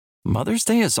Mother's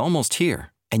Day is almost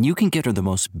here, and you can get her the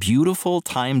most beautiful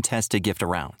time-tested gift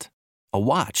around. A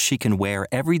watch she can wear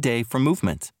every day from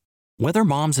Movement. Whether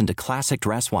mom's into classic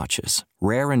dress watches,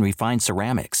 rare and refined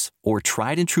ceramics, or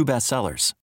tried and true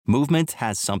bestsellers, Movement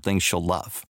has something she'll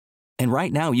love. And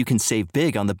right now you can save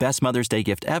big on the best Mother's Day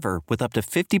gift ever with up to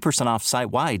 50% off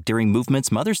site-wide during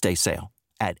Movement's Mother's Day sale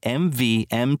at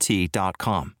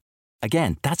MVMT.com.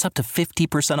 Again, that's up to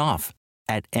 50% off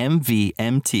at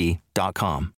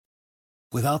MVMT.com.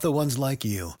 Without the ones like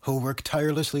you, who work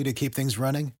tirelessly to keep things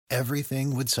running,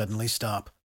 everything would suddenly stop.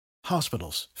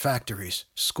 Hospitals, factories,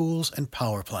 schools, and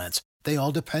power plants, they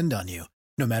all depend on you.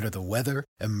 No matter the weather,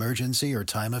 emergency, or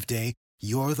time of day,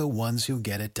 you're the ones who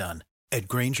get it done. At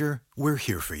Grainger, we're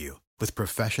here for you with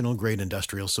professional-grade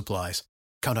industrial supplies.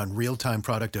 Count on real-time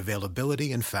product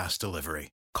availability and fast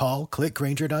delivery. Call, click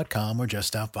Grainger.com, or just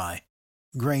stop by.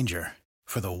 Grainger,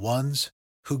 for the ones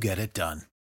who get it done.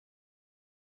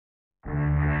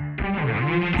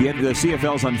 Yet the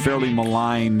CFL's unfairly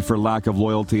maligned for lack of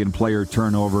loyalty and player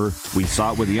turnover. We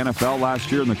saw it with the NFL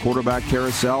last year in the quarterback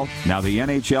carousel. Now the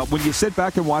NHL. When you sit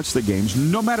back and watch the games,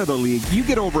 no matter the league, you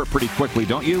get over it pretty quickly,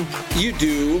 don't you? You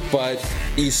do, but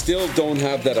you still don't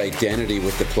have that identity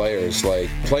with the players.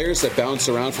 Like, players that bounce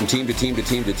around from team to team to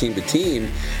team to team to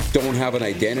team don't have an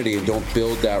identity and don't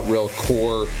build that real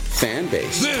core fan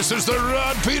base. This is the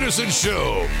Rod Peterson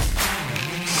Show.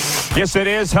 Yes, it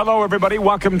is. Hello, everybody.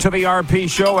 Welcome to the RP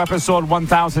Show, episode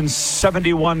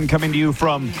 1071, coming to you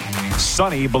from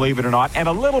sunny, believe it or not, and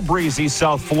a little breezy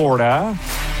South Florida.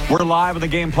 We're live on the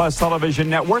Game Plus television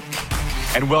network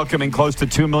and welcoming close to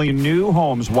 2 million new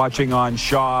homes watching on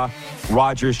Shaw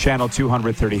Rodgers channel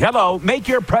 230. Hello. Make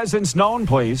your presence known,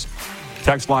 please.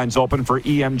 Text lines open for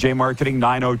EMJ Marketing,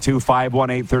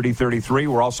 902-518-3033.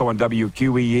 We're also on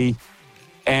WQEE.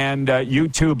 And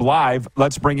YouTube Live.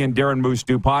 Let's bring in Darren Moose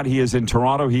DuPont. He is in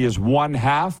Toronto. He is one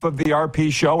half of the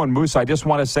RP Show. And Moose, I just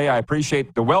want to say I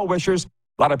appreciate the well-wishers. A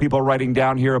lot of people writing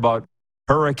down here about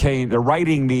Hurricane. They're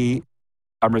writing me.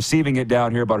 I'm receiving it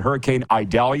down here about Hurricane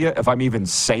Idalia, if I'm even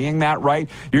saying that right.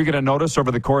 You're going to notice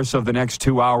over the course of the next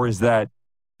 2 hours that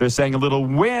they're saying a little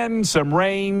wind, some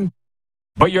rain.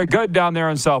 But you're good down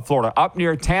there in South Florida. Up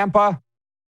near Tampa,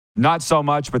 not so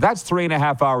much. But that's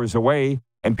 3.5 hours away.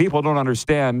 And people don't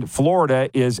understand, Florida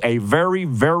is a very,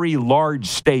 very large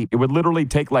state. It would literally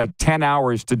take like 10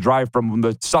 hours to drive from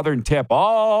the southern tip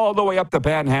all the way up the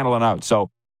Panhandle and out.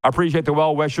 So I appreciate the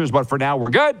well-wishers, but for now,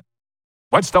 we're good.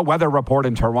 What's the weather report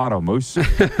in Toronto, Moose?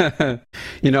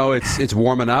 It's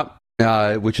warming up,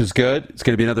 which is good. It's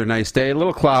going to be another nice day. A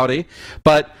little cloudy.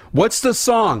 But what's the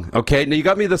song? Okay, now you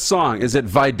got me the song. Is it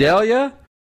Vidalia?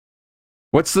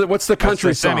 What's the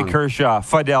country song? Sammy Kershaw,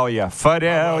 Fidelia.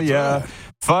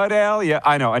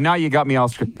 I know. And now you got me all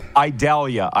screwed.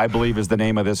 Idalia, I believe, is the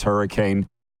name of this hurricane.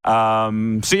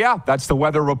 So, yeah, that's the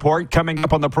weather report. Coming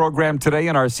up on the program today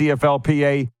in our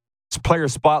CFLPA Player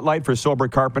Spotlight for Sober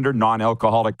Carpenter,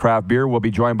 non-alcoholic craft beer. We'll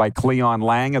be joined by Cleyon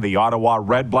Laing of the Ottawa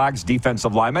REDBLACKS,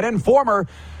 defensive lineman and former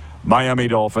Miami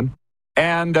Dolphin.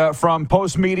 And from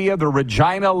Post Media, the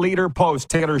Regina Leader Post,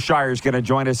 Taylor Shire is going to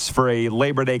join us for a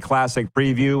Labor Day Classic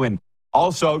preview. And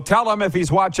also, tell him if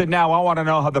he's watching now, I want to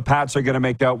know how the Pats are going to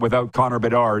make out without Connor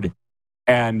Bedard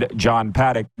and John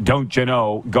Paddock. Don't you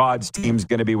know, God's team's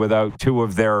going to be without two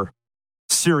of their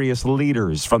serious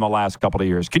leaders from the last couple of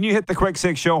years. Can you hit the quick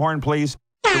six show horn, please,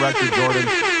 Director Jordan?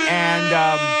 And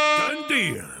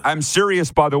I'm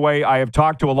serious, by the way. I have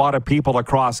talked to a lot of people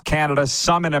across Canada,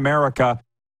 some in America,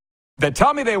 that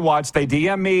tell me they watch, they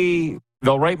DM me,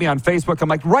 they'll write me on Facebook. I'm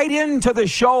like, write into the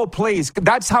show, please.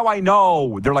 That's how I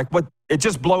know. They're like, what? It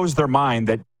just blows their mind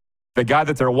that the guy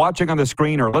that they're watching on the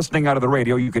screen or listening out of the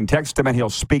radio, you can text him and he'll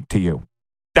speak to you.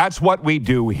 That's what we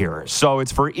do here. So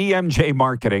it's for EMJ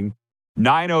Marketing,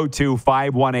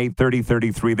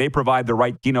 902-518-3033. They provide the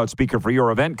right keynote speaker for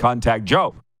your event. Contact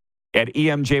Joe at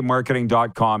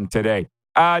emjmarketing.com today.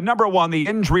 Number one, the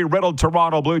injury-riddled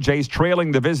Toronto Blue Jays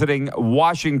trailing the visiting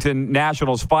Washington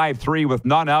Nationals 5-3 with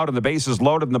none out and the bases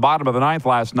loaded in the bottom of the ninth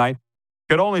last night.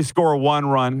 Could only score one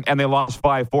run, and they lost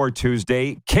 5-4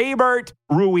 Tuesday. Keibert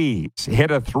Ruiz hit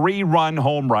a 3-run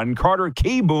home run. Carter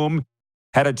Kieboom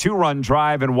had a 2-run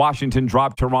drive, and Washington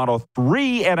dropped Toronto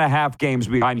 3.5 games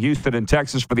behind Houston and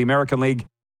Texas for the American League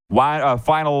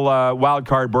final wild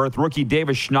card berth. Rookie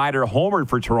Davis Schneider homered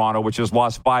for Toronto, which has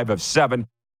lost 5 of 7.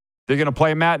 They're going to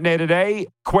play matinee today.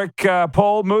 Quick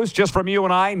poll, Moose, just from you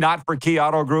and I, not for Key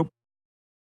Auto Group.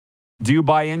 Do you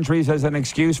buy injuries as an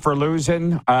excuse for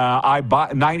losing?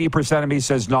 90% of me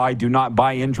says no, I do not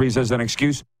buy injuries as an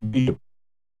excuse.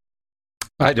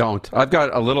 I don't. I've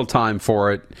got a little time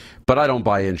for it, but I don't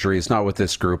buy injuries, not with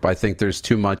this group. I think there's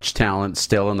too much talent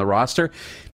still in the roster.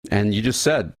 And you just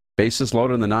said, bases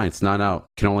loaded in the ninth, none out.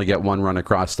 Can only get one run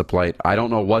across the plate. I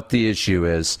don't know what the issue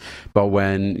is, but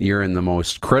when you're in the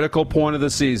most critical point of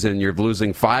the season, you're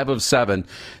losing 5 of 7,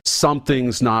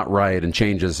 something's not right, and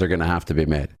changes are going to have to be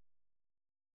made.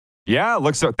 Yeah,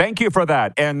 looks so. Thank you for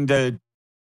that. And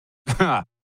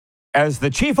as the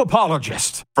chief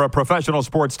apologist for a professional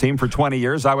sports team for 20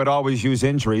 years, I would always use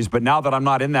injuries. But now that I'm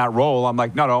not in that role, I'm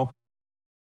like, no.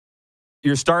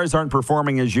 Your stars aren't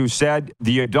performing as you said.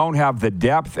 You don't have the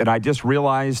depth. And I just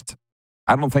realized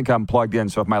I don't think I'm plugged in.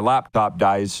 So if my laptop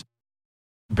dies,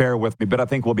 bear with me. But I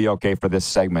think we'll be okay for this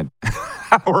segment.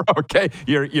 We're okay.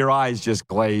 Your eyes just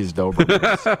glazed over.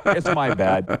 It's my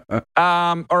bad.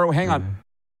 Or hang on.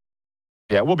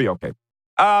 Yeah, we'll be okay.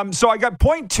 So I got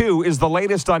point 2 is the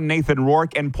latest on Nathan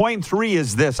Rourke, and point 3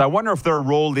 is this. I wonder if they're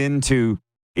rolled into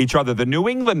each other. The New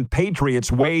England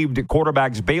Patriots waived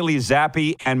quarterbacks Bailey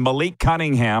Zappi and Malik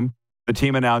Cunningham, the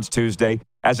team announced Tuesday,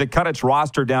 as it cut its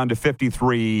roster down to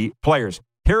 53 players.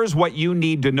 Here's what you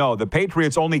need to know. The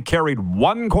Patriots only carried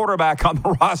one quarterback on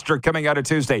the roster coming out of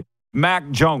Tuesday, Mac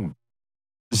Jones.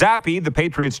 Zappi, the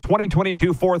Patriots'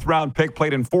 2022 fourth-round pick,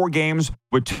 played in 4 games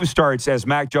with 2 starts as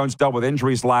Mac Jones dealt with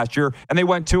injuries last year, and they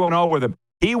went 2-0 with him.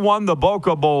 He won the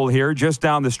Boca Bowl here just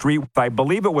down the street. I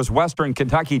believe it was Western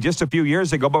Kentucky just a few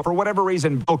years ago, but for whatever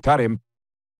reason, Bill cut him.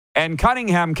 And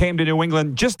Cunningham came to New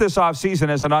England just this offseason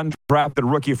as an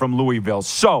undrafted rookie from Louisville.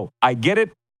 So I get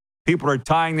it. People are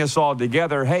tying this all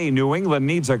together. Hey, New England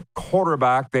needs a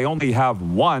quarterback. They only have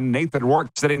one. Nathan Rourke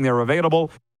sitting there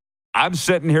available. I'm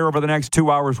sitting here over the next 2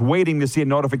 hours waiting to see a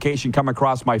notification come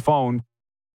across my phone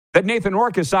that Nathan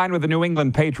Rourke is signed with the New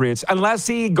England Patriots, unless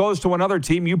he goes to another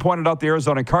team. You pointed out the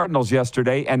Arizona Cardinals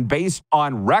yesterday, and based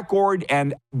on record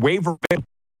and waiver,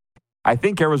 I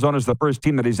think Arizona's the first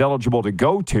team that he's eligible to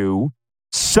go to.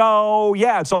 So,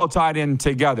 yeah, it's all tied in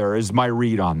together is my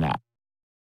read on that.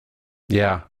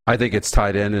 Yeah. I think it's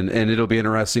tied in, and it'll be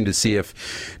interesting to see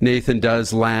if Nathan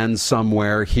does land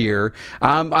somewhere here.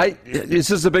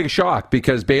 This is a big shock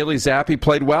because Bailey Zappi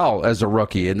played well as a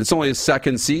rookie, and it's only his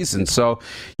second season, so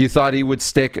you thought he would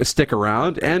stick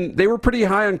around. And they were pretty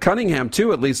high on Cunningham,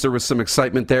 too. At least there was some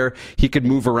excitement there. He could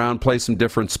move around, play some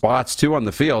different spots, too, on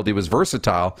the field. He was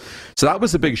versatile. So that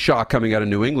was a big shock coming out of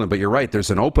New England. But you're right, there's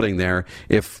an opening there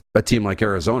if a team like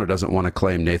Arizona doesn't want to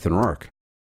claim Nathan Rourke.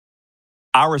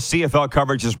 Our CFL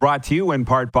coverage is brought to you in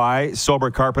part by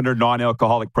Sober Carpenter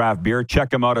Non-Alcoholic Craft Beer. Check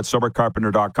them out at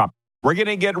sobercarpenter.com. We're going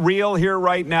to get real here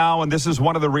right now, and this is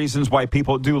one of the reasons why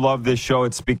people do love this show.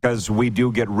 It's because we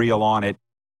do get real on it.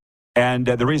 And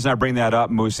the reason I bring that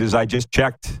up, Moose, is I just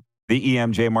checked the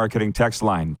EMJ Marketing text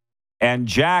line. And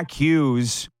Jack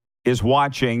Hughes is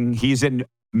watching. He's in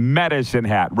Medicine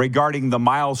Hat regarding the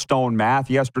milestone math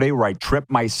yesterday where I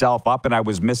tripped myself up and I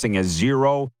was missing a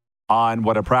 0 on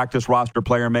what a practice roster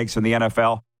player makes in the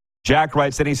NFL. Jack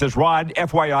writes in, he says, Rod,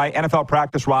 FYI, NFL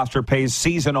practice roster pays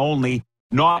season only,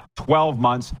 not 12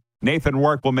 months. Nathan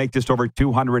Rourke will make just over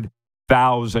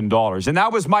 $200,000. And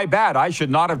that was my bad. I should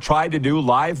not have tried to do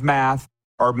live math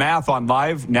or math on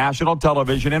live national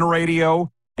television and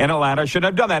radio in Atlanta. I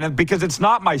shouldn't have done that because it's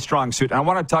not my strong suit. And I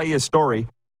want to tell you a story.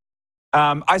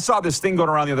 I saw this thing going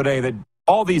around the other day that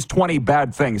all these 20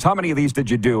 bad things, how many of these did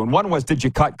you do? And one was, did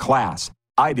you cut class?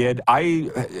 I did. I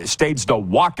staged a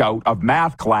walkout of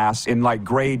math class in like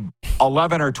grade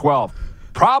 11 or 12.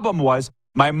 Problem was,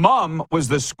 my mom was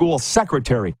the school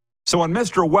secretary. So when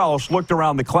Mr. Welsh looked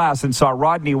around the class and saw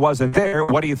Rodney wasn't there,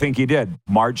 what do you think he did?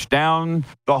 Marched down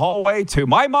the hallway to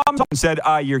my mom's and said,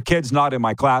 your kid's not in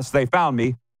my class. They found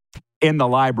me in the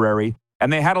library,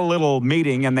 and they had a little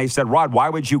meeting, and they said, Rod, why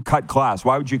would you cut class?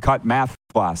 Why would you cut math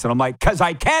class? And I'm like, because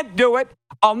I can't do it.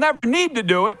 I'll never need to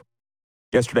do it.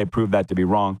 Yesterday proved that to be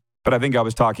wrong, but I think I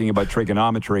was talking about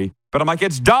trigonometry. But I'm like,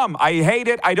 it's dumb. I hate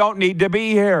it. I don't need to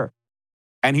be here.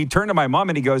 And he turned to my mom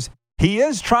and he goes, he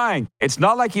is trying. It's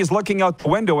not like he's looking out the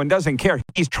window and doesn't care.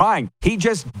 He's trying. He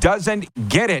just doesn't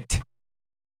get it.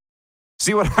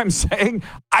 See what I'm saying?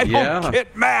 I don't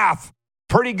get math.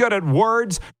 Pretty good at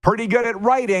words, pretty good at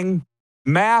writing.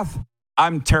 Math,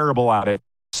 I'm terrible at it.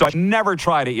 So I never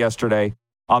tried it yesterday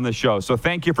on the show. So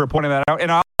thank you for pointing that out.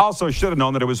 And I also should have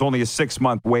known that it was only a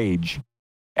 6-month wage.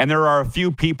 And there are a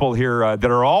few people here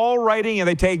that are all writing, and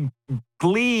they take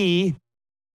glee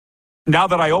now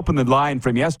that I opened the line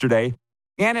from yesterday.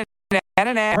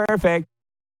 Perfect.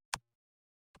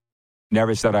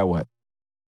 Never said I would.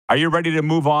 Are you ready to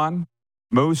move on,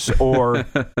 Moose? Or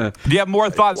do you have more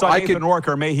thoughts on Nathan Rourke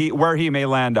or where he may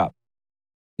land up?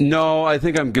 No, I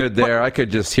think I'm good there. I could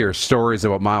just hear stories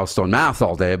about milestone math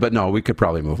all day, but no, we could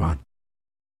probably move on.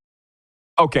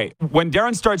 Okay, when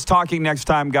Darren starts talking next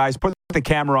time, guys, put the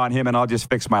camera on him and I'll just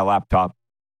fix my laptop.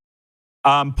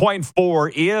 Point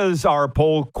 4 is our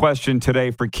poll question today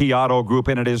for Key Auto Group,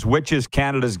 and it is, which is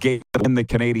Canada's game in the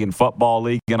Canadian Football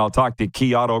League? And I'll talk to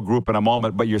Key Auto Group in a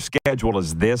moment, but your schedule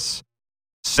is this.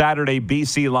 Saturday,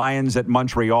 BC Lions at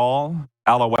Montreal.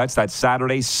 Alouettes, that's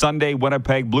Saturday. Sunday,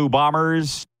 Winnipeg Blue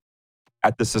Bombers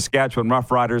at the Saskatchewan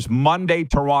Roughriders. Monday,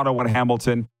 Toronto and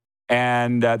Hamilton.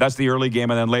 And that's the early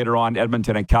game. And then later on,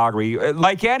 Edmonton and Calgary.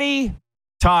 Like any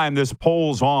time this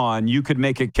poll's on, you could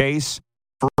make a case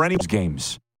for any of those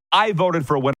games. I voted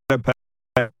for Winnipeg.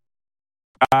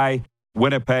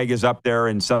 Winnipeg is up there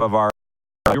in some of our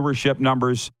viewership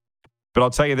numbers. But I'll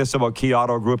tell you this about Key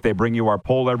Auto Group. They bring you our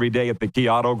poll every day at the Key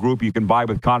Auto Group. You can buy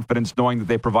with confidence knowing that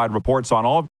they provide reports on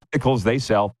all vehicles they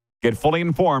sell. Get fully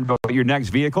informed about your next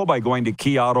vehicle by going to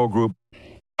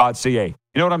keyautogroup.ca.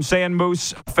 You know what I'm saying,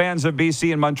 Moose? Fans of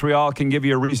BC and Montreal can give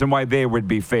you a reason why they would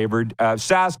be favored.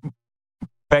 Sask,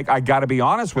 I got to be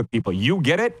honest with people. You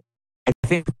get it. I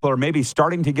think people are maybe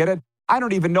starting to get it. I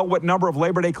don't even know what number of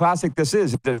Labor Day Classic this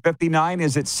is. Is it 59?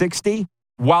 Is it 60?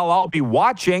 While I'll be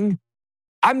watching,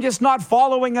 I'm just not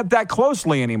following it that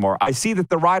closely anymore. I see that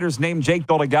the Riders named Jake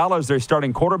Dolegala as their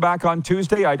starting quarterback on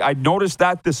Tuesday. I noticed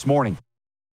that this morning.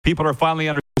 People are finally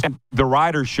understanding the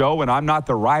Rider show, and I'm not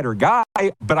the Rider guy,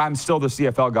 but I'm still the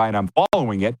CFL guy, and I'm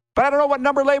following it. But I don't know what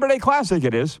number Labor Day Classic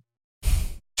it is.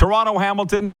 Toronto,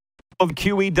 Hamilton,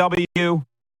 QEW.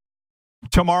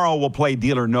 Tomorrow we'll play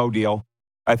Deal or No Deal.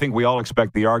 I think we all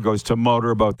expect the Argos to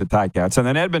motorboat the Ticats. And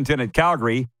then Edmonton at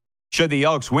Calgary. Should the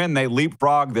Elks win, they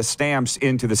leapfrog the Stamps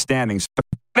into the standings.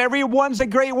 Everyone's a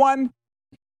great one,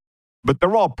 but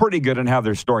they're all pretty good and have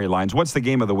their storylines. What's the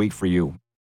game of the week for you?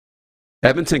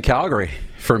 Edmonton, Calgary,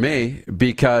 for me,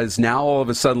 because now all of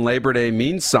a sudden Labor Day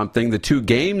means something. The two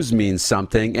games mean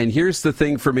something. And here's the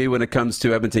thing for me when it comes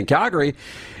to Edmonton, Calgary,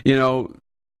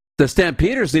 the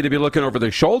Stampeders need to be looking over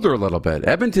their shoulder a little bit.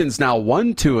 Edmonton's now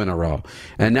won 2 in a row.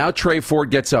 And now Trey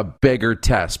Ford gets a bigger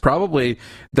test, probably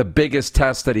the biggest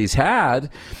test that he's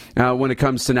had when it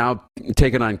comes to now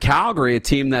taking on Calgary, a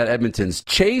team that Edmonton's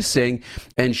chasing.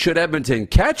 And should Edmonton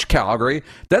catch Calgary,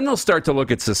 then they'll start to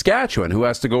look at Saskatchewan, who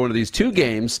has to go into these 2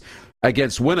 games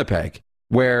against Winnipeg,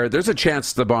 where there's a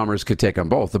chance the Bombers could take them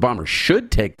both. The Bombers should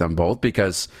take them both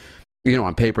because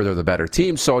on paper, they're the better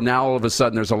team. So now all of a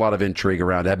sudden, there's a lot of intrigue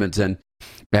around Edmonton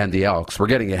and the Elks. We're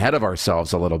getting ahead of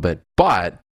ourselves a little bit,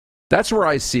 but that's where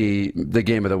I see the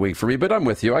game of the week for me. But I'm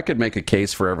with you. I could make a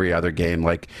case for every other game.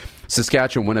 Like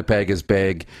Saskatchewan, Winnipeg is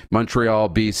big. Montreal,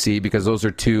 BC, because those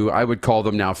are 2, I would call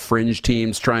them now fringe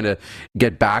teams trying to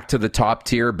get back to the top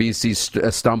tier.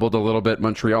 BC stumbled a little bit.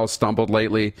 Montreal stumbled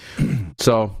lately.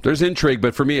 So there's intrigue,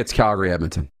 but for me, it's Calgary,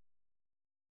 Edmonton.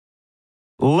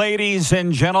 Ladies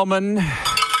and gentlemen,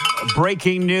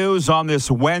 breaking news on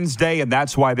this Wednesday, and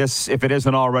that's why this, if it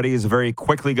isn't already, is very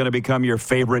quickly going to become your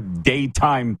favorite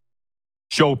daytime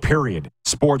show, period.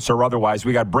 Sports or otherwise.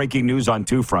 We got breaking news on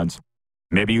 2 fronts.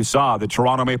 Maybe you saw the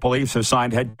Toronto Maple Leafs have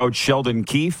signed head coach Sheldon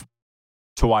Keefe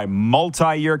to a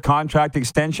multi-year contract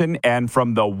extension, and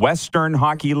from the Western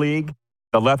Hockey League,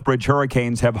 the Lethbridge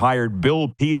Hurricanes have hired Bill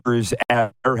Peters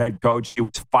as their head coach. He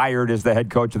was fired as the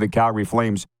head coach of the Calgary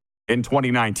Flames in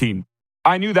 2019.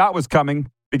 I knew that was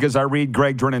coming because I read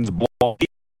Greg Drinnan's blog.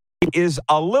 It is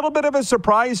a little bit of a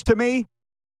surprise to me.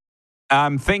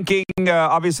 I'm thinking,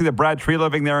 obviously, that Brad Tree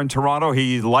living there in Toronto,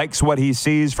 he likes what he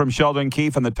sees from Sheldon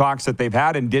Keefe and the talks that they've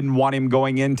had and didn't want him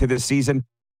going into this season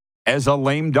as a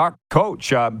lame duck coach.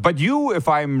 But you, if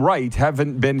I'm right,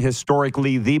 haven't been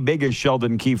historically the biggest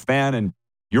Sheldon Keefe fan, and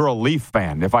you're a Leaf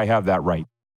fan, if I have that right.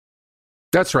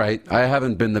 That's right. I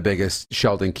haven't been the biggest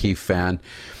Sheldon Keefe fan.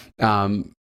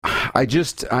 I'm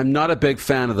not a big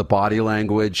fan of the body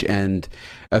language and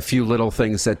a few little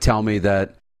things that tell me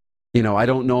that, I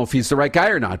don't know if he's the right guy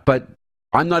or not, but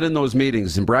I'm not in those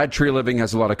meetings. And Brad Treliving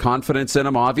has a lot of confidence in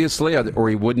him, obviously, or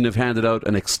he wouldn't have handed out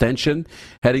an extension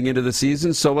heading into the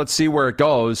season. So let's see where it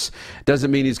goes. Doesn't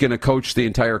mean he's going to coach the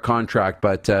entire contract,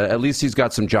 but at least he's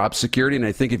got some job security. And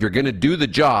I think if you're going to do the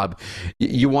job,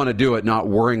 you want to do it, not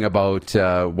worrying about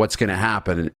what's going to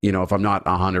happen, if I'm not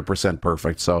 100%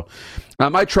 perfect. So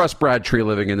I trust Brad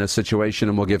Treliving in this situation,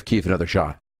 and we'll give Keefe another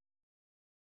shot.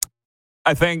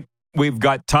 I think we've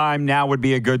got time. Now would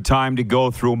be a good time to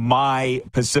go through my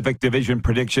Pacific Division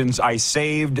predictions. I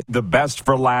saved the best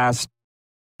for last.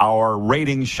 Our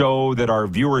ratings show that our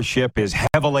viewership is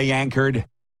heavily anchored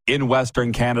in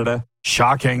Western Canada.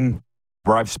 Shocking,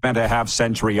 where I've spent a half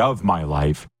century of my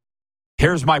life.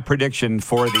 Here's my prediction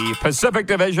for the Pacific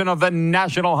Division of the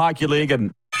National Hockey League.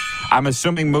 And I'm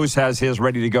assuming Moose has his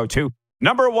ready to go too.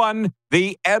 Number 1,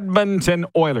 the Edmonton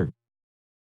Oilers.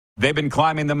 They've been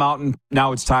climbing the mountain.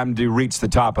 Now it's time to reach the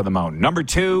top of the mountain. Number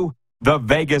 2, the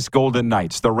Vegas Golden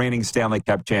Knights, the reigning Stanley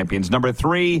Cup champions. Number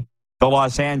 3, the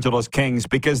Los Angeles Kings,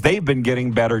 because they've been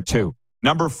getting better too.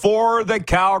 Number 4, the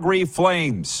Calgary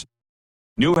Flames.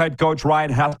 New head coach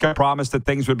Ryan Haska promised that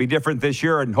things would be different this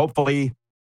year, and hopefully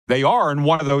they are, and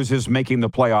one of those is making the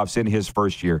playoffs in his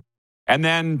first year. And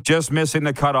then just missing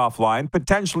the cutoff line,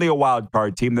 potentially a wild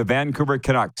card team, the Vancouver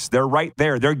Canucks. They're right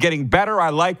there. They're getting better. I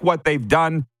like what they've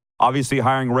done. Obviously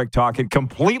hiring Rick Tocchet,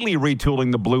 completely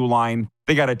retooling the blue line.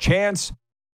 They got a chance,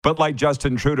 but like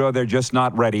Justin Trudeau, they're just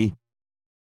not ready.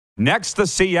 Next, the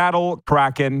Seattle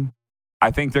Kraken.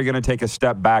 I think they're going to take a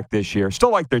step back this year.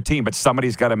 Still like their team, but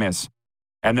somebody's got to miss.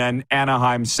 And then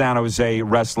Anaheim, San Jose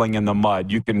wrestling in the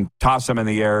mud. You can toss them in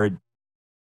the air.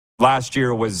 Last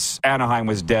year Anaheim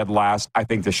was dead last. I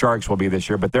think the Sharks will be this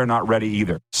year, but they're not ready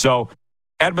either. So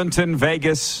Edmonton,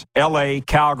 Vegas, LA,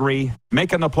 Calgary,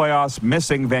 making the playoffs,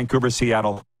 missing Vancouver,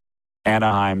 Seattle,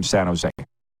 Anaheim, San Jose.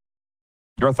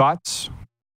 Your thoughts?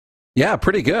 Yeah,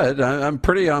 pretty good. I'm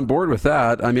pretty on board with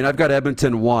that. I mean, I've got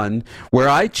Edmonton 1. Where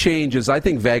I change is I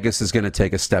think Vegas is going to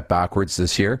take a step backwards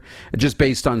this year, just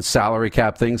based on salary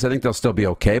cap things. I think they'll still be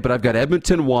okay, but I've got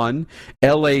Edmonton 1,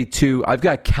 LA 2. I've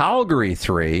got Calgary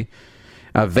 3,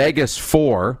 Vegas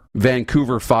 4,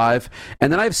 Vancouver 5,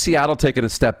 and then I have Seattle taking a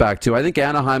step back too. I think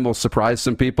Anaheim will surprise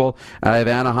some people. I have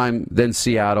Anaheim, then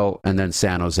Seattle, and then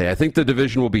San Jose. I think the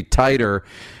division will be tighter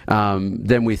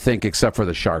than we think, except for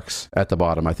the Sharks at the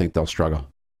bottom. I think they'll struggle.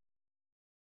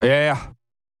 Yeah.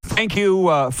 Thank you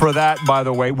for that, by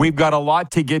the way. We've got a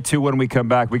lot to get to when we come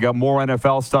back. We got more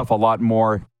NFL stuff, a lot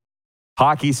more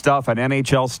hockey stuff and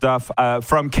NHL stuff.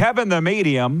 From Kevin the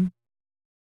Medium,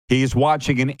 he's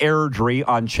watching an airdrie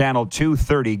on Channel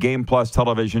 230, Game Plus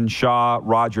Television, Shaw,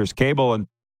 Rodgers Cable. And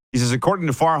he says, according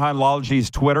to Farhan Lalji's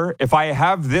Twitter, if I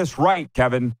have this right,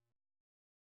 Kevin,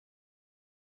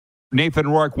 Nathan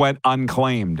Rourke went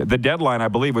unclaimed. The deadline, I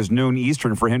believe, was noon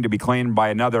Eastern for him to be claimed by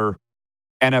another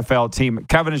NFL team.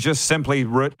 Kevin has just simply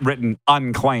written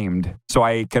unclaimed. So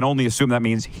I can only assume that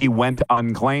means he went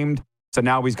unclaimed. So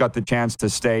now he's got the chance to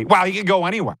stay. Well, he could go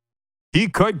anywhere. He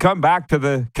could come back to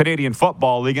the Canadian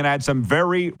Football League and add some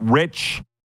very rich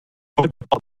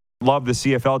football. Love the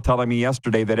CFL telling me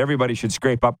yesterday that everybody should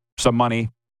scrape up some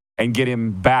money and get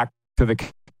him back to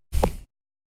the...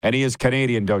 And he is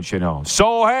Canadian, don't you know?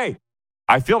 So, hey,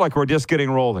 I feel like we're just getting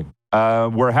rolling.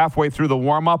 We're halfway through the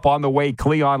warm-up. On the way,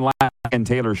 Cleyon, Laing, and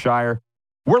Taylor Shire.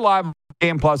 We're live on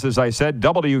Game Plus, as I said,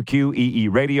 WQEE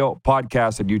Radio,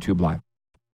 podcast, and YouTube Live.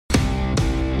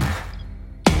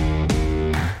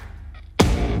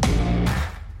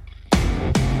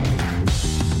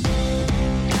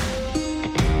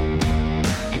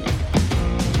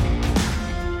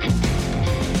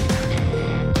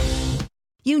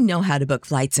 You know how to book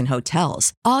flights and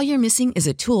hotels. All you're missing is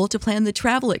a tool to plan the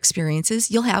travel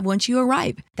experiences you'll have once you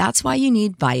arrive. That's why you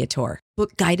need Viator.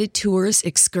 Book guided tours,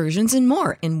 excursions, and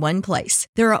more in one place.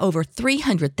 There are over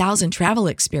 300,000 travel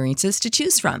experiences to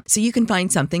choose from, so you can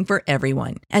find something for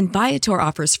everyone. And Viator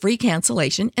offers free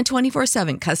cancellation and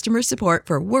 24/7 customer support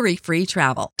for worry-free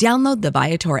travel. Download the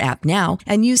Viator app now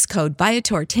and use code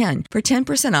Viator10 for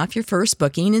 10% off your first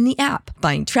booking in the app.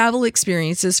 Find travel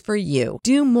experiences for you.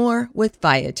 Do more with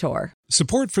Viator.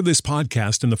 Support for this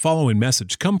podcast and the following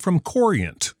message come from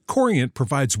Corient. Corient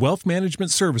provides wealth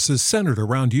management services centered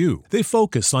around you. They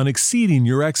focus on exceeding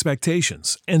your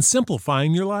expectations and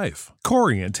simplifying your life.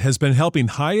 Corient has been helping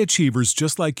high achievers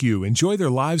just like you enjoy their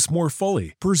lives more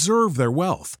fully, preserve their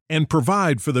wealth, and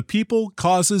provide for the people,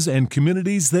 causes, and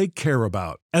communities they care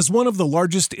about. As one of the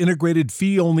largest integrated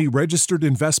fee-only registered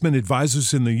investment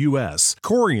advisors in the U.S.,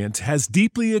 Corient has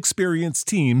deeply experienced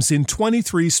teams in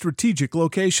 23 strategic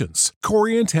locations.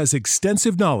 Corient has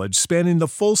extensive knowledge spanning the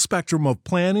full spectrum of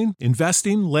planning,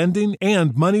 investing, lending,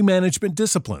 and money management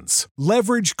disciplines.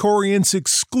 Leverage Corient's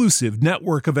exclusive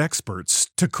network of experts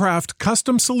to craft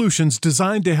custom solutions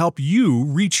designed to help you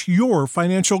reach your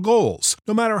financial goals,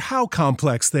 no matter how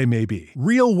complex they may be.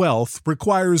 Real wealth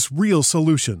requires real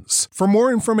solutions. For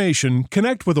more information,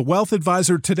 connect with a wealth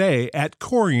advisor today at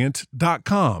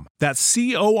Corient.com. That's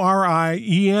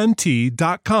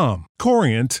Corient.com.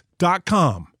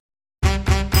 Corient.com.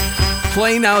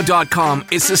 PlayNow.com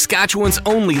is Saskatchewan's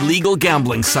only legal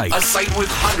gambling site. A site with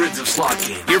hundreds of slot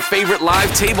games, your favorite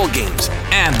live table games,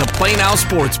 and the PlayNow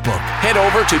Sportsbook. Head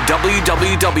over to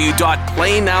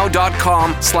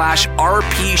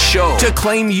www.playnow.com/RP Show to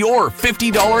claim your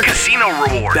 $50 casino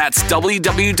reward. That's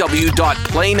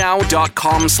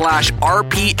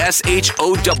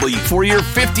www.playnow.com/RPSHOW for your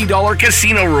 $50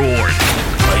 casino reward.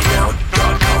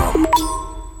 PlayNow.com.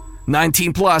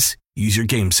 19 plus. Use your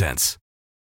game sense.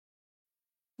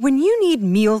 When you need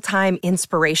mealtime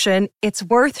inspiration, it's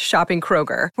worth shopping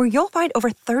Kroger, where you'll find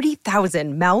over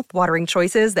 30,000 mouth-watering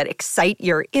choices that excite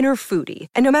your inner foodie.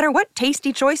 And no matter what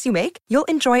tasty choice you make, you'll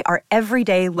enjoy our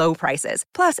everyday low prices,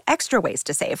 plus extra ways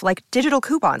to save, like digital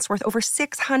coupons worth over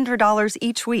 $600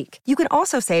 each week. You can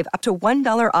also save up to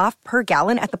 $1 off per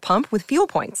gallon at the pump with fuel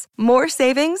points. More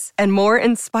savings and more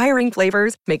inspiring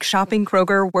flavors make shopping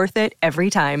Kroger worth it every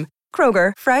time.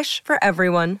 Kroger, fresh for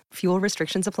everyone. Fuel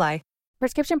restrictions apply.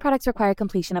 Prescription products require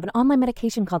completion of an online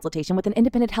medication consultation with an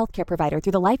independent healthcare provider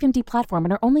through the LifeMD platform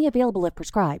and are only available if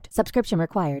prescribed. Subscription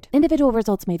required. Individual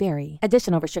results may vary.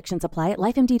 Additional restrictions apply at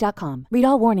lifemd.com. Read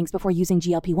all warnings before using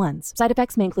GLP-1s. Side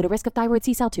effects may include a risk of thyroid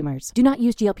C-cell tumors. Do not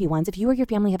use GLP-1s if you or your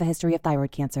family have a history of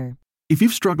thyroid cancer. If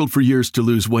you've struggled for years to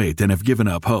lose weight and have given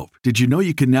up hope, did you know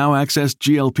you can now access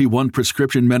GLP-1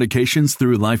 prescription medications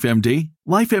through LifeMD?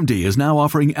 LifeMD is now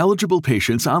offering eligible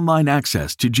patients online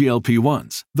access to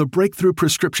GLP-1s, the breakthrough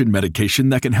prescription medication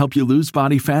that can help you lose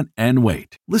body fat and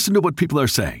weight. Listen to what people are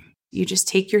saying. You just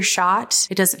take your shot.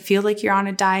 It doesn't feel like you're on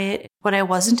a diet. What I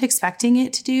wasn't expecting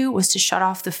it to do was to shut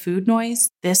off the food noise.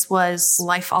 This was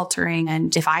life-altering,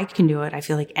 and if I can do it, I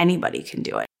feel like anybody can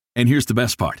do it. And here's the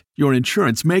best part. Your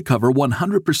insurance may cover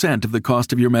 100% of the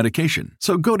cost of your medication.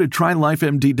 So go to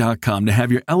TryLifeMD.com to have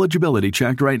your eligibility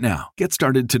checked right now. Get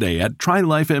started today at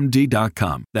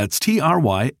TryLifeMD.com. That's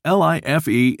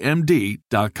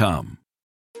TryLifeMD.com.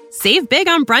 Save big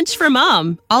on brunch for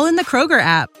mom, all in the Kroger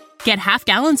app. Get half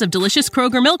gallons of delicious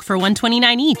Kroger milk for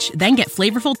 $1.29 each. Then get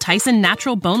flavorful Tyson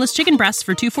natural boneless chicken breasts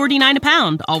for $2.49 a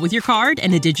pound, all with your card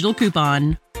and a digital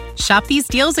coupon. Shop these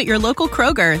deals at your local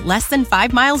Kroger, less than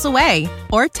 5 miles away.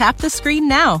 Or tap the screen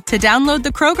now to download the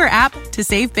Kroger app to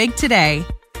save big today.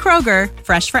 Kroger,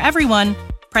 fresh for everyone.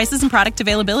 Prices and product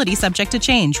availability subject to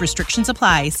change. Restrictions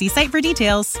apply. See site for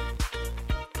details.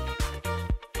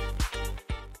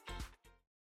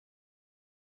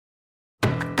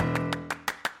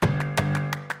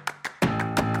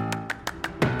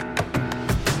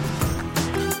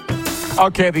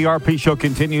 Okay, the RP Show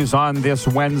continues on this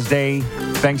Wednesday.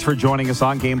 Thanks for joining us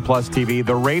on Game Plus TV,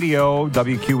 the radio,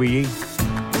 WQEE,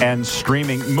 and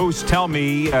streaming. Moose, tell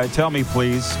me,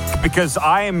 please, because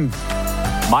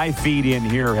my feed in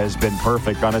here has been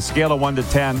perfect. On a scale of 1 to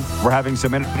 10, we're having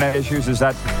some internet issues.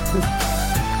 I'm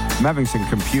having some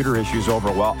computer issues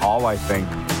overall, I think.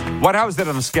 How is it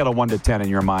on a scale of 1 to 10 in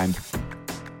your mind?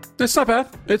 It's not bad.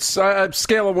 It's a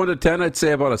scale of 1 to 10, I'd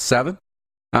say about a 7.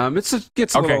 It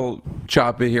gets a little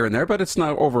choppy here and there, but it's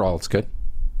not overall. It's good.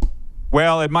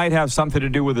 Well, it might have something to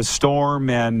do with the storm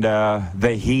and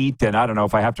the heat, and I don't know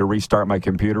if I have to restart my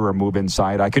computer or move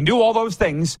inside. I can do all those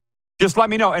things. Just let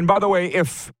me know. And by the way,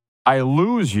 if I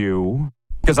lose you,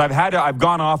 because I've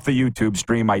gone off the YouTube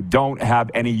stream, I don't have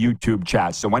any YouTube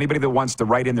chats. So anybody that wants to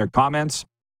write in their comments,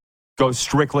 go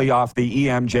strictly off the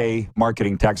EMJ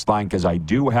marketing text line, because I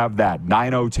do have that,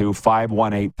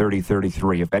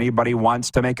 902-518-3033. If anybody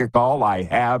wants to make a call, I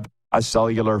have a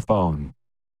cellular phone.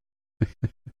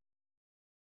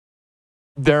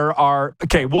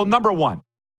 Number one,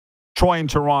 Troy in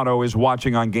Toronto is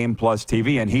watching on Game Plus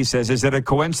TV, and he says, is it a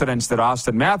coincidence that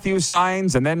Austin Matthews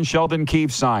signs and then Sheldon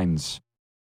Keefe signs?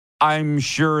 I'm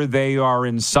sure they are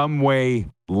in some way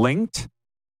linked.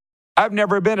 I've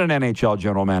never been an NHL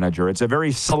general manager. It's a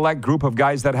very select group of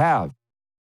guys that have.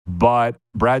 But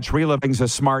Brad Treliving's a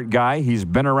smart guy. He's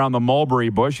been around the mulberry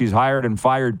bush. He's hired and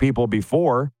fired people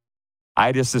before.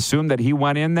 I just assumed that he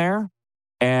went in there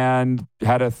and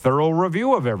had a thorough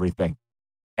review of everything.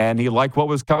 And he liked what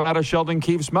was coming out of Sheldon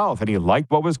Keefe's mouth. And he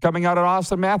liked what was coming out of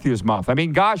Austin Matthews' mouth. I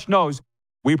mean, gosh knows,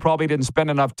 we probably didn't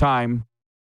spend enough time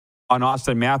on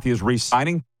Austin Matthews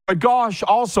re-signing. But gosh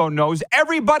also knows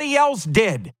everybody else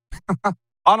did.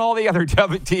 On all the other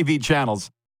TV channels.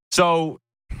 So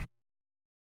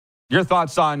your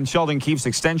thoughts on Sheldon Keefe's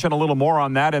extension, a little more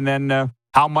on that, and then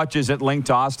how much is it linked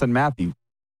to Austin Matthews?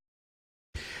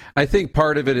 I think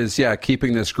part of it is,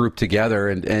 keeping this group together.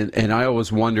 And I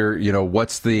always wonder,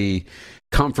 what's the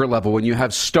comfort level when you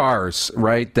have stars,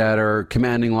 right, that are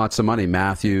commanding lots of money.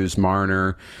 Matthews,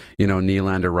 Marner,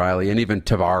 Nylander, Riley, and even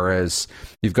Tavares.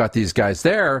 You've got these guys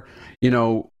there,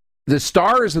 the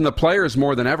stars and the players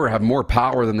more than ever have more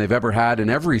power than they've ever had in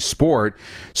every sport.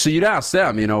 So you'd ask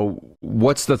them,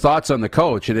 what's the thoughts on the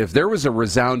coach? And if there was a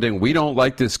resounding, we don't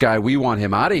like this guy, we want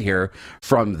him out of here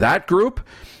from that group,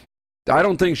 I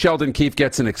don't think Sheldon Keefe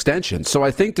gets an extension. So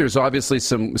I think there's obviously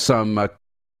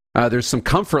there's some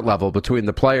comfort level between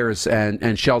the players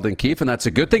and Sheldon Keefe, and that's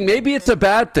a good thing. Maybe it's a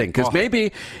bad thing, because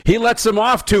maybe he lets them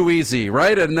off too easy,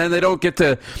 right? And then they don't get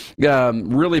to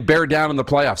really bear down in the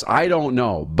playoffs. I don't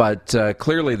know, but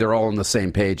clearly they're all on the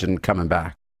same page and coming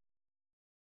back.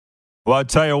 Well, I'll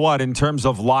tell you what, in terms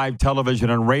of live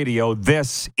television and radio,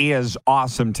 this is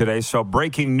awesome today. So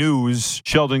breaking news,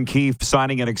 Sheldon Keefe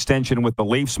signing an extension with the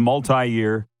Leafs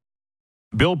multi-year.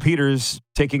 Bill Peters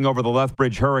taking over the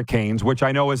Lethbridge Hurricanes, which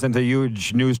I know isn't a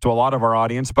huge news to a lot of our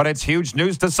audience, but it's huge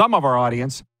news to some of our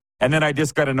audience. And then I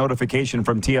just got a notification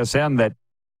from TSN that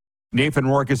Nathan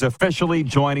Rourke is officially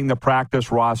joining the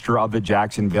practice roster of the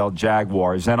Jacksonville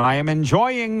Jaguars. And I am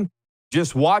enjoying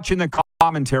just watching the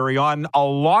commentary on a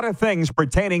lot of things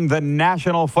pertaining the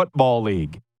National Football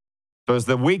League. So as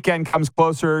the weekend comes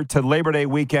closer to Labor Day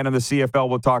weekend in the CFL,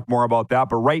 we'll talk more about that.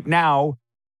 But right now,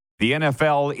 the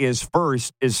NFL is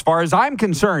first, as far as I'm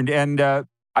concerned. And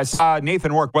I saw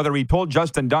Nathan Rourke, whether he told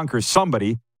Justin Dunk or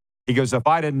somebody, he goes, if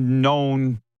I'd have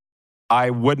known I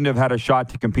wouldn't have had a shot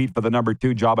to compete for the number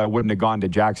 2 job, I wouldn't have gone to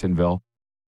Jacksonville.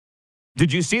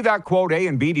 Did you see that quote, A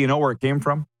and B? Do you know where it came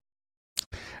from?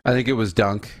 I think it was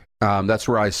Dunk. That's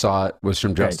where I saw it, was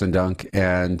from Justin Dunk.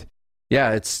 And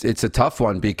yeah, it's a tough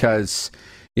one because,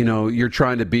 you're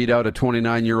trying to beat out a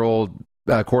 29-year-old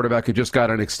quarterback who just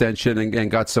got an extension and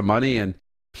got some money, and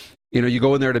you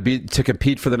go in there to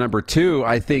compete for the number 2.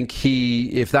 I think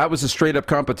if that was a straight up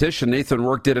competition, Nathan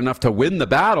Rourke did enough to win the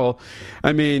battle.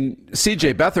 I mean,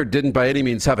 CJ Beathard didn't by any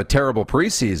means have a terrible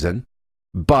preseason,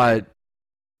 but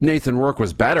Nathan Rourke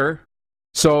was better.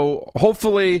 So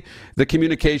hopefully the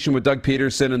communication with Doug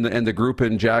Peterson and the group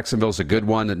in Jacksonville is a good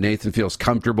one, that Nathan feels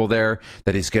comfortable there,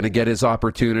 that he's going to get his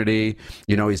opportunity.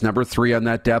 He's number 3 on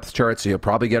that depth chart, so he'll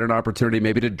probably get an opportunity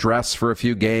maybe to dress for a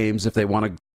few games if they want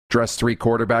to dress 3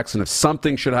 quarterbacks. And if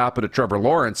something should happen to Trevor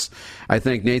Lawrence, I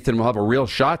think Nathan will have a real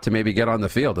shot to maybe get on the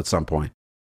field at some point.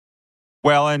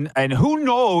 Well, and who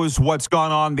knows what's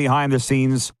gone on behind the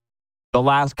scenes the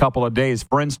last couple of days.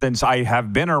 For instance, I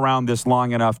have been around this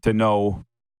long enough to know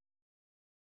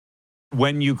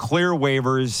when you clear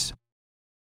waivers,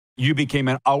 you became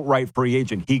an outright free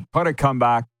agent. He could have come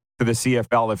back to the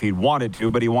CFL if he wanted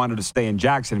to, but he wanted to stay in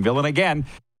Jacksonville. And again,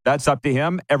 that's up to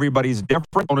him. Everybody's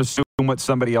different. Don't assume what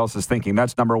somebody else is thinking.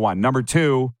 That's number 1. Number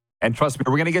 2, and trust me,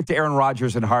 we're going to get to Aaron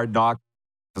Rodgers and Hard Knock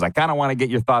because I kind of want to get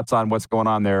your thoughts on what's going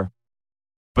on there.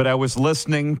 But I was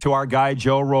listening to our guy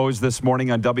Joe Rose this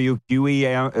morning on WQAM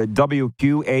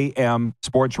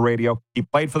Sports Radio. He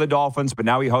played for the Dolphins, but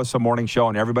now he hosts a morning show,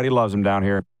 and everybody loves him down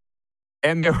here.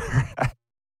 And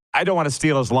I don't want to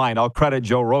steal his line. I'll credit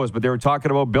Joe Rose, but they were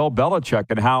talking about Bill Belichick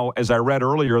and how, as I read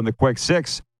earlier in the Quick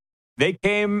Six, they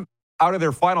came out of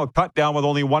their final cut down with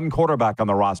only 1 quarterback on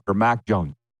the roster, Mac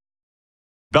Jones.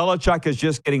 Belichick is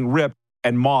just getting ripped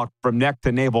and mocked from neck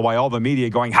to navel by all the media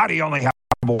going, how do you only have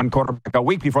 1 quarterback a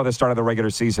week before the start of the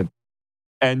regular season?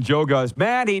 And Joe goes,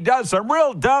 man, he does some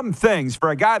real dumb things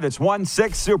for a guy that's won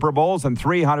 6 Super Bowls and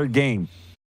 300 games.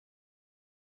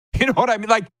 You know what I mean?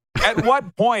 Like, at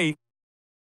what point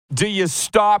do you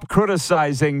stop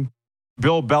criticizing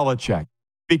Bill Belichick?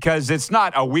 Because it's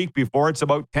not a week before, it's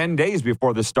about 10 days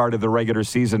before the start of the regular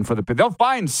season for the. They'll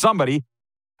find somebody.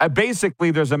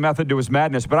 Basically, there's a method to his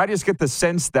madness, but I just get the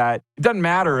sense that it doesn't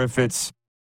matter if it's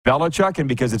Belichick, and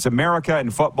because it's America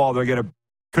and football, they're going to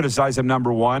criticize him,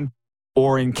 number 1.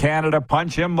 Or in Canada,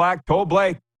 punch him black, Toe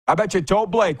Blake. I bet you Toe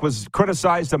Blake was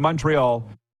criticized in Montreal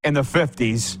in the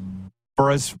 50s for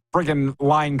his friggin'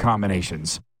 line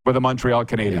combinations with the Montreal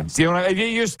Canadiens. Yeah.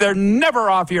 You know, they're never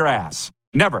off your ass.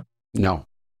 Never. No.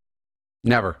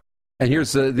 Never. And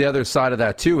here's the other side of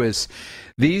that, too, is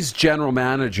these general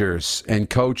managers and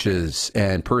coaches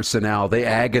and personnel, they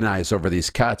agonize over these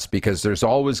cuts because there's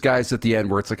always guys at the end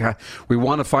where it's like, we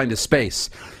want to find a space.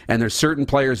 And there's certain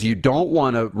players you don't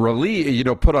want to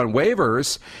put on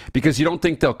waivers because you don't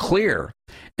think they'll clear.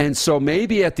 And so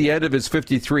maybe at the end of his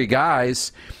 53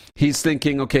 guys, he's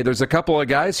thinking, okay, there's a couple of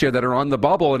guys here that are on the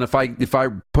bubble, and if I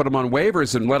put them on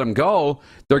waivers and let them go,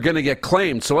 they're going to get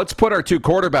claimed. So let's put our 2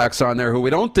 quarterbacks on there who we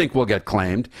don't think will get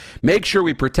claimed. Make sure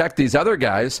we protect these other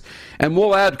guys, and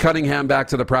we'll add Cunningham back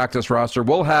to the practice roster.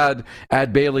 We'll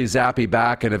add Bailey Zappi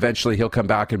back, and eventually he'll come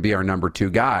back and be our number 2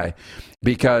 guy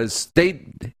because they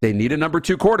need a number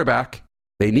 2 quarterback.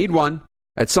 They need one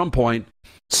at some point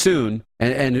soon,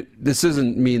 and this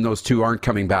doesn't mean those 2 aren't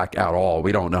coming back at all.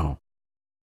 We don't know.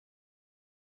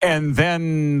 And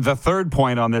then the third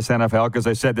point on this NFL, because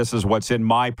I said this is what's in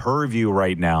my purview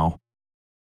right now,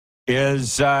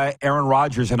 is Aaron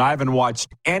Rodgers. And I haven't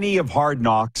watched any of Hard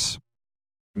Knocks.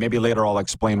 Maybe later I'll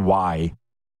explain why.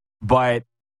 But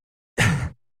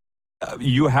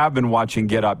you have been watching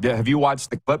Get Up. Have you watched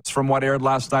the clips from what aired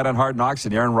last night on Hard Knocks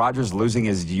and Aaron Rodgers losing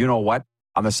his you-know-what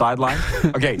on the sideline?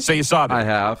 Okay, so you saw that. I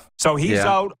have. So he's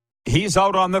out. He's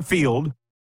out on the field,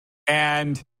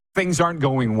 and things aren't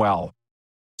going well.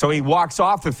 So he walks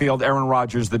off the field, Aaron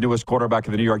Rodgers, the newest quarterback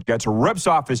of the New York Jets, rips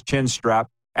off his chin strap,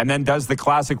 and then does the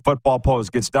classic football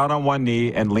pose, gets down on one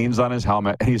knee and leans on his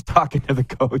helmet, and he's talking to the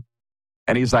coach.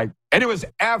 And he's like, and it was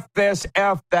F this,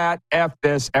 F that, F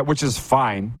this, which is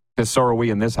fine, because so are we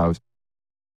in this house.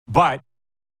 But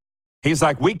he's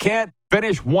like, we can't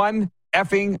finish one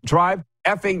effing drive,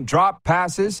 effing drop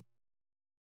passes.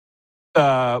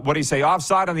 What do you say?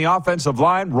 Offside on the offensive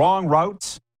line, wrong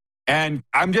routes. And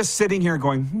I'm just sitting here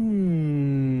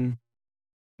going,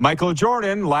 Michael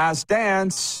Jordan, Last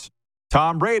Dance,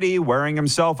 Tom Brady wearing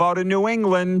himself out in New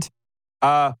England.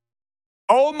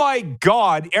 Oh, my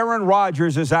God, Aaron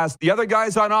Rodgers has asked the other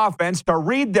guys on offense to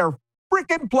read their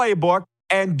freaking playbook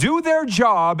and do their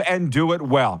job and do it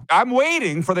well. I'm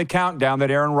waiting for the countdown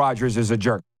that Aaron Rodgers is a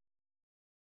jerk.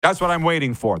 That's what I'm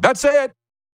waiting for. That's it.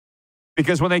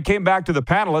 Because when they came back to the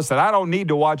panelists, and I don't need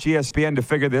to watch ESPN to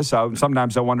figure this out, and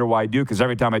sometimes I wonder why I do, because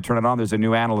every time I turn it on, there's a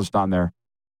new analyst on there.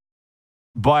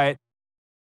 But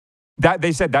that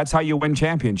they said that's how you win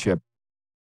championship,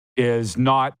 is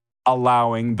not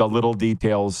allowing the little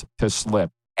details to slip.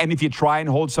 And if you try and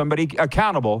hold somebody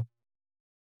accountable,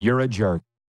 you're a jerk.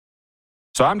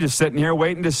 So I'm just sitting here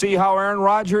waiting to see how Aaron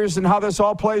Rodgers and how this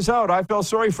all plays out. I feel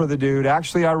sorry for the dude.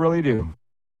 Actually, I really do.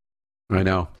 I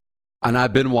know. And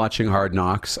I've been watching Hard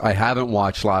Knocks. I haven't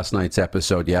watched last night's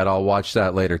episode yet. I'll watch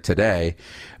that later today.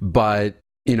 But,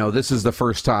 you know, this is the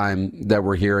first time that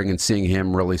we're hearing and seeing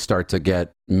him really start to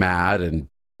get mad and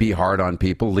be hard on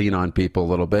people, lean on people a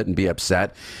little bit and be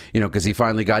upset, you know, because he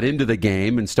finally got into the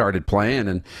game and started playing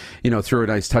and, you know, threw a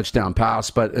nice touchdown pass.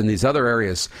 But in these other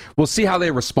areas, we'll see how they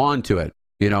respond to it.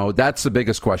 You know, that's the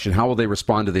biggest question. How will they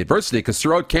respond to the adversity? Because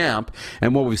throughout camp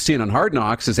and what we've seen on Hard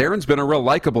Knocks is Aaron's been a real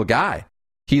likable guy.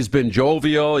 He's been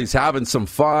jovial. He's having some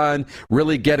fun,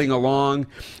 really getting along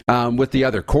with the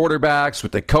other quarterbacks,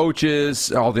 with the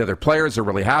coaches. All the other players are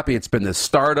really happy. It's been this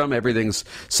stardom. Everything's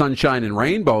sunshine and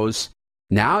rainbows.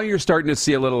 Now you're starting to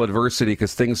see a little adversity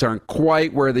because things aren't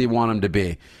quite where they want them to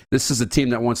be. This is a team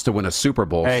that wants to win a Super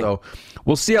Bowl. Hey, so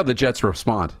we'll see how the Jets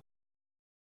respond.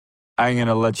 I'm going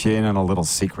to let you in on a little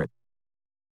secret.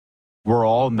 We're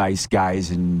all nice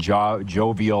guys and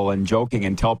jovial and joking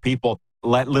until people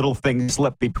let little things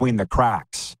slip between the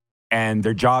cracks and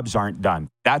their jobs aren't done.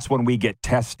 That's when we get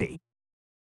testy.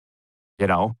 You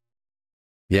know?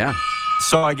 Yeah.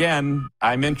 So again,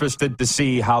 I'm interested to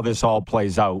see how this all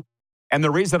plays out. And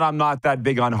the reason I'm not that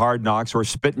big on Hard Knocks or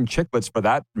Spittin' Chicklets for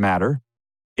that matter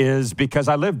is because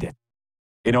I lived it.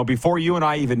 You know, before you and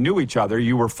I even knew each other,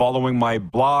 you were following my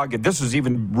blog. And this was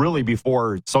even really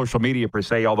before social media per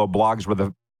se, although blogs were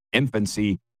the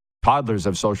infancy toddlers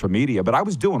of social media. But I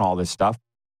was doing all this stuff,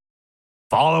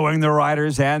 following the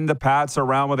Riders and the Pats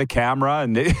around with a camera.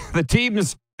 And the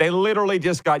teams, they literally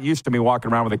just got used to me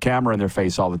walking around with a camera in their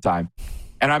face all the time.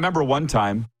 And I remember one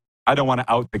time, I don't want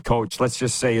to out the coach. Let's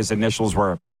just say his initials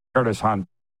were Curtis Hunt.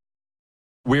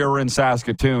 We were in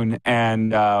Saskatoon,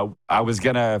 and I was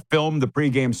going to film the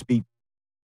pregame speech.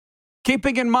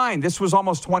 Keeping in mind, this was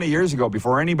almost 20 years ago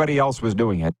before anybody else was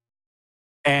doing it.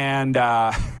 And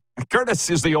Curtis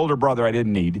is the older brother I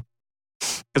didn't need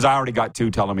because I already got two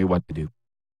telling me what to do.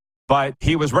 But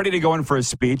he was ready to go in for his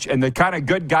speech, and the kind of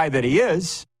good guy that he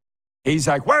is, he's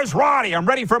like, "Where's Roddy? I'm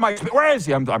ready for my speech. Where is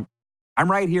he? I'm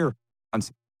right here."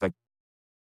 Like,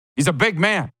 he's a big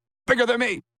man, bigger than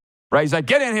me. Right? He's like,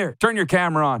 "Get in here. Turn your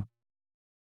camera on."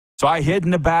 So I hid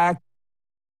in the back.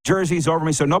 Jersey's over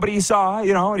me, so nobody saw,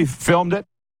 you know, and he filmed it.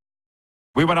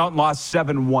 We went out and lost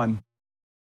 7-1.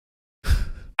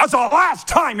 That's the last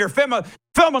time you're filming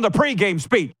the pregame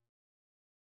speech.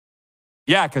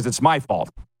 Yeah, because it's my fault.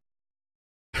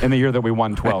 In the year that we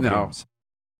won 12 games.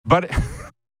 But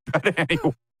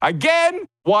anyway, again,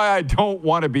 why I don't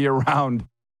want to be around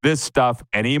this stuff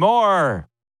anymore.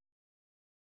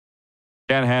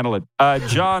 Can't handle it.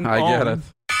 John, I get it.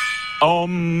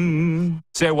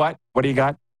 Say what? What do you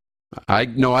got? I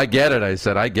get it. I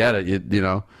said, I get it. You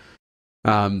know,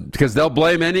 because they'll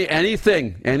blame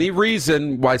anything, any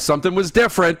reason why something was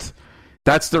different.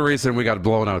 That's the reason we got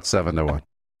blown out 7-1.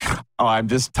 Oh, I'm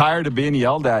just tired of being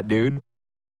yelled at, dude.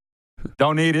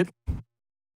 Don't need it.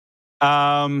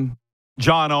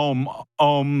 John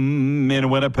Ohm in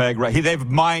Winnipeg, right? They've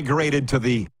migrated to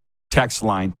the text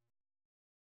line.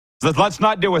 So let's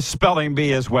not do a spelling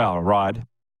bee as well, Rod.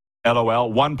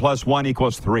 LOL. 1 + 1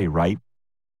 = 3, right?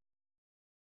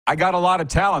 I got a lot of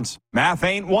talents. Math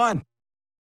ain't one.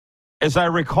 As I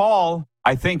recall,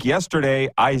 I think yesterday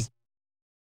I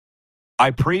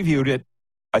previewed it.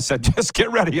 I said, just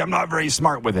get ready. I'm not very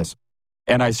smart with this.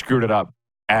 And I screwed it up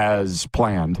as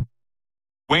planned.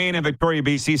 Wayne in Victoria,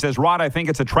 BC says, Rod, I think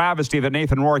it's a travesty that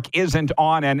Nathan Rourke isn't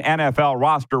on an NFL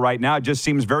roster right now. It just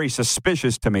seems very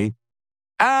suspicious to me.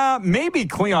 Maybe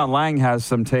Cleyon Laing has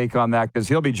some take on that because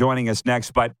he'll be joining us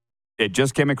next. But it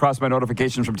just came across my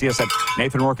notifications from TSN.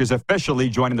 Nathan Rourke is officially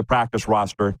joining the practice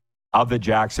roster of the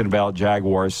Jacksonville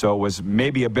Jaguars. So it was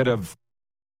maybe a bit of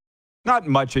not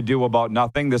much ado about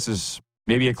nothing. This is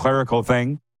maybe a clerical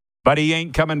thing, but he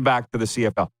ain't coming back to the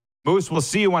CFL. Moose, we'll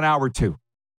see you in hour 2.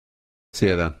 See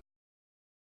you then.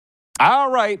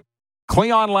 All right.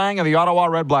 Cleyon Laing of the Ottawa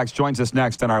REDBLACKS joins us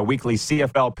next in our weekly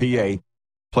CFLPA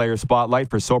Player Spotlight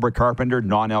for sober Carpenter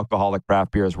non-alcoholic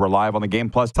craft beers. We're live on the Game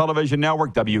Plus Television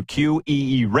Network,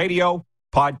 WQEE Radio,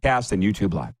 podcast, and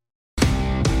YouTube Live.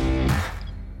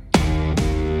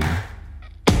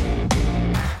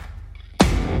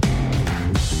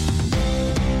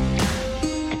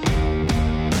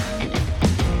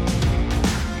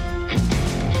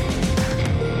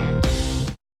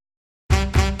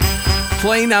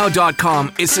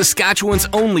 PlayNow.com is Saskatchewan's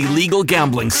only legal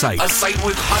gambling site. A site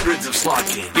with hundreds of slot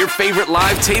games, your favorite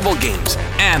live table games,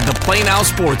 and the Play Now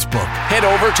Sportsbook. Head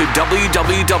over to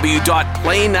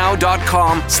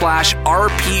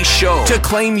www.playnow.com/RP Show to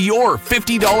claim your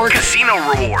 $50 casino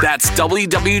reward. That's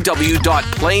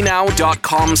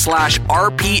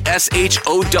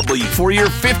www.playnow.com/RPSHOW for your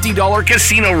 $50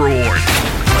 casino reward.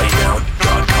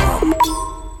 PlayNow.com.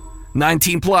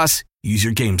 19 plus. Use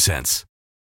your game sense.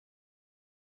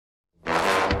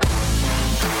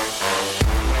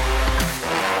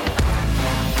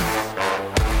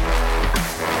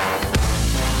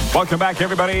 Welcome back,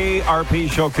 everybody.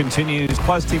 RP Show continues.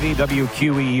 Plus TV,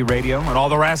 WQEE Radio, and all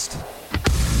the rest.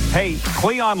 Hey,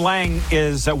 Cleyon Laing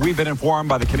is, we've been informed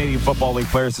by the Canadian Football League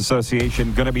Players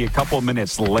Association, going to be a couple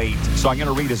minutes late. So I'm going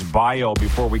to read his bio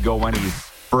before we go any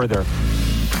further.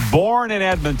 Born in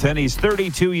Edmonton, he's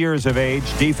 32 years of age,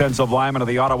 defensive lineman of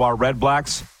the Ottawa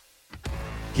REDBLACKS.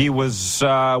 He was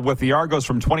with the Argos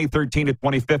from 2013 to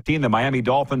 2015, the Miami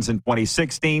Dolphins in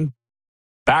 2016.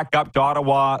 Back up to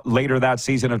Ottawa later that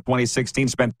season of 2016.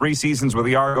 Spent 3 seasons with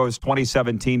the Argos,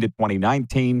 2017 to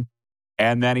 2019.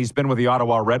 And then he's been with the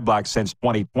Ottawa REDBLACKS since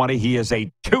 2020. He is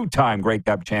a 2-time Grey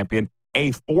Cup champion,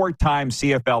 a 4-time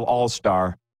CFL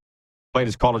All-Star. Played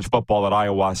his college football at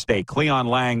Iowa State. Cleyon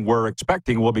Laing, we're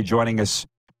expecting, will be joining us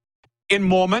in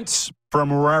moments from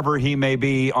wherever he may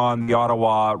be on the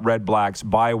Ottawa REDBLACKS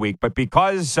bye week. But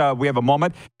because we have a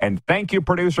moment, and thank you,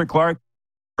 Producer Clark,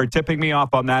 for tipping me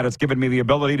off on that. It's given me the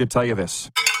ability to tell you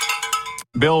this.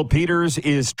 Bill Peters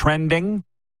is trending.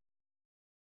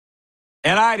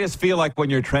 And I just feel like when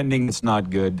you're trending, it's not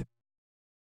good.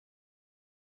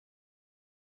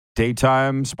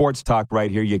 Daytime sports talk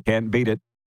right here. You can't beat it.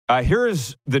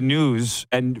 Here's the news,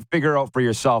 and figure out for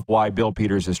yourself why Bill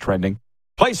Peters is trending.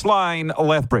 Placeline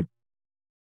Lethbridge.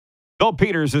 Bill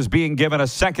Peters is being given a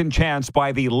second chance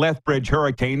by the Lethbridge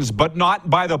Hurricanes, but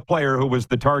not by the player who was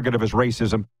the target of his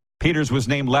racism. Peters was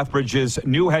named Lethbridge's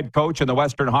new head coach in the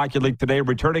Western Hockey League today,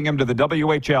 returning him to the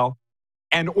WHL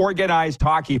and organized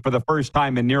hockey for the first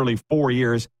time in nearly 4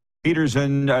 years. Peters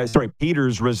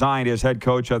resigned as head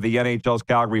coach of the NHL's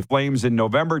Calgary Flames in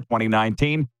November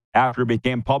 2019 after it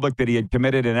became public that he had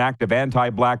committed an act of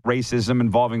anti-black racism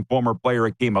involving former player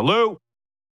Akeem Alou.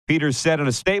 Peters said in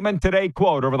a statement today,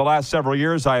 quote, over the last several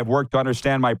years, I have worked to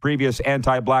understand my previous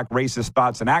anti-black racist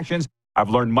thoughts and actions. I've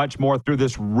learned much more through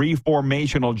this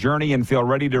reformational journey and feel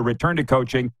ready to return to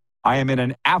coaching. I am in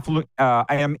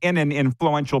an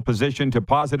influential position to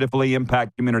positively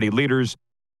impact community leaders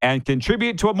and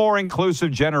contribute to a more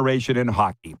inclusive generation in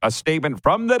hockey. A statement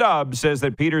from the Dub says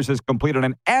that Peters has completed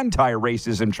an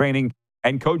anti-racism training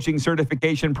and coaching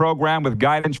certification program with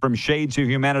guidance from Shades of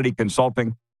Humanity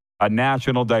Consulting, a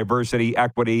national diversity,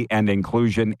 equity, and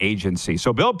inclusion agency.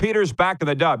 So Bill Peters back in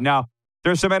the Dub. Now,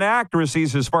 there's some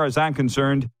inaccuracies as far as I'm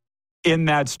concerned in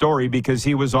that story because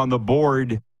he was on the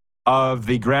board of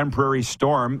the Grand Prairie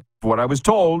Storm, what I was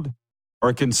told, or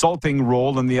a consulting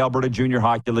role in the Alberta Junior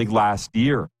Hockey League last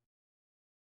year.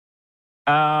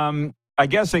 I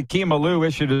guess Akeem Alou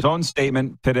issued his own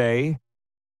statement today.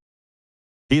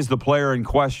 He's the player in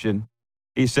question.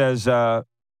 He says,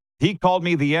 he called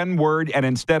me the N-word, and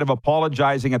instead of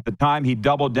apologizing at the time, he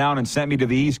doubled down and sent me to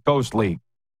the East Coast League.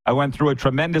 I went through a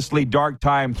tremendously dark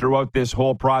time throughout this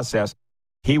whole process.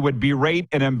 He would berate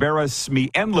and embarrass me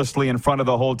endlessly in front of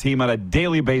the whole team on a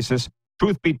daily basis.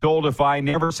 Truth be told, if I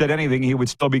never said anything, he would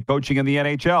still be coaching in the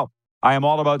NHL. I am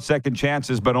all about second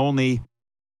chances, but only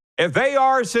if they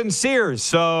are sincere.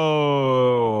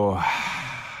 So,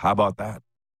 how about that?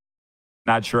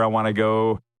 Not sure I want to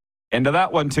go into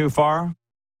that one too far.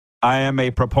 I am a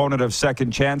proponent of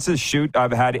second chances. Shoot,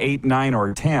 I've had 8, 9,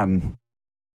 or 10.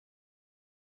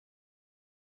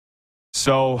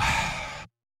 So,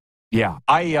 yeah,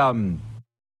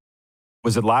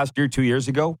 was it last year, 2 years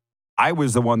ago? I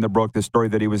was the one that broke the story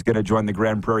that he was going to join the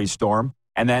Grand Prairie Storm,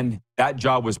 and then that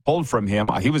job was pulled from him.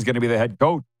 He was going to be the head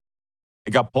coach.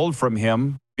 It got pulled from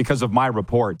him because of my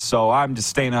report. So I'm just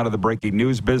staying out of the breaking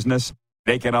news business.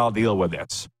 They can all deal with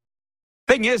this.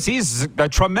 Thing is, he's a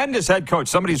tremendous head coach.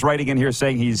 Somebody's writing in here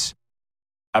saying he's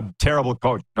a terrible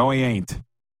coach. No, he ain't.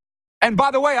 And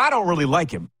by the way, I don't really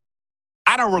like him.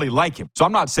 So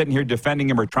I'm not sitting here defending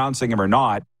him or trouncing him or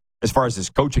not as far as his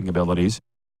coaching abilities.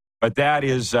 But that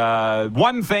is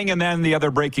one thing, and then the other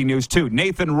breaking news, too.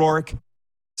 Nathan Rourke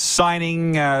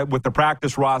signing with the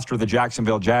practice roster of the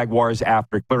Jacksonville Jaguars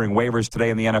after clearing waivers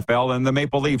today in the NFL, and the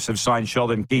Maple Leafs have signed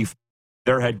Sheldon Keefe,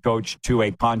 their head coach, to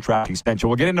a contract extension.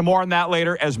 We'll get into more on that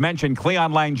later. As mentioned,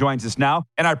 Cleyon Laing joins us now,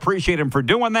 and I appreciate him for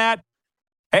doing that.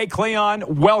 Hey,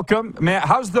 Cleyon, welcome. Man,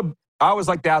 I always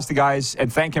like to ask the guys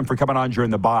and thank him for coming on during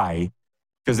the bye,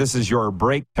 because this is your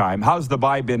break time. How's the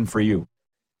bye been for you?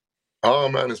 Oh,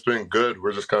 man, it's been good.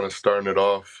 We're just kind of starting it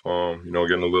off,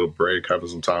 getting a little break, having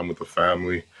some time with the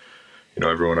family.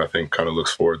 Everyone, I think, kind of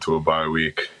looks forward to a bye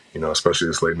week, especially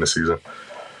this late in the season.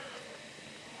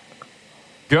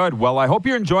 Good. Well, I hope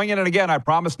you're enjoying it. And again, I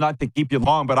promise not to keep you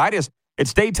long, but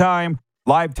it's daytime,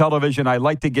 live television. I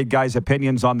like to get guys'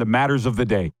 opinions on the matters of the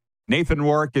day. Nathan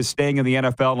Rourke is staying in the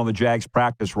NFL on the Jags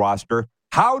practice roster.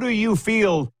 How do you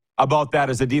feel about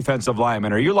that as a defensive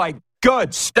lineman? Are you like,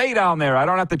 good, stay down there, I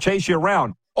don't have to chase you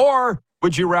around? Or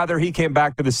would you rather he came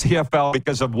back to the CFL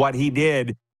because of what he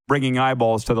did bringing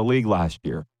eyeballs to the league last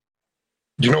year?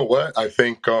 You know what? I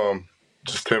think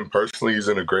just him personally, he's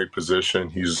in a great position.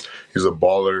 He's a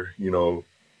baller,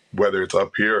 whether it's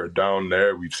up here or down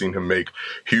there. We've seen him make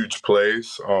huge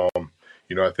plays.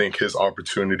 I think his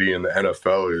opportunity in the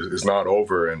NFL is not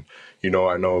over. And,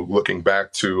 I know looking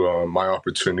back to my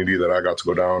opportunity that I got to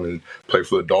go down and play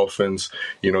for the Dolphins,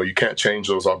 you can't change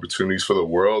those opportunities for the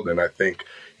world. And I think,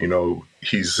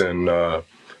 he's in a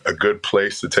good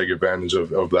place to take advantage of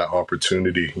that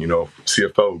opportunity.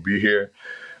 CFL will be here.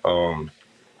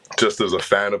 Just as a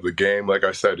fan of the game, like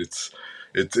I said,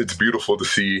 it's beautiful to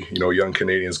see, young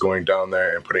Canadians going down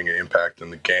there and putting an impact in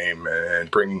the game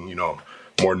and bringing,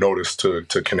 more notice to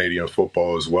Canadian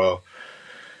football as well.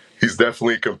 He's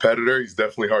definitely a competitor. He's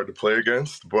definitely hard to play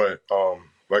against. But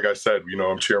like I said,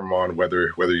 I'm cheering him on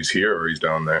whether he's here or he's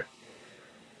down there.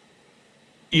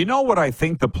 You know what I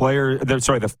think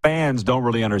the fans don't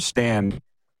really understand,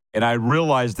 and I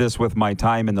realized this with my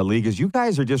time in the league, is you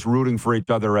guys are just rooting for each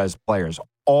other as players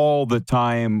all the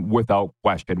time without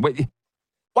question.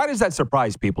 Why does that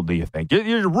surprise people, do you think?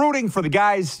 You're rooting for the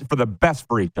guys for the best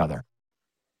for each other.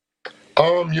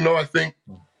 I think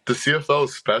the CFL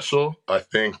is special, I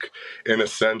think, in a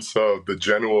sense of the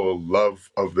general love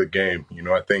of the game.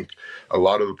 I think a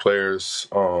lot of the players,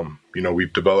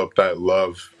 we've developed that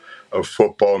love of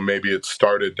football. Maybe it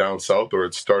started down south or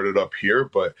it started up here,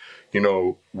 but,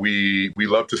 we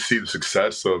love to see the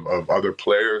success of other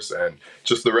players and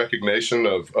just the recognition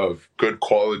of good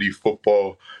quality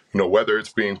football, whether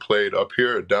it's being played up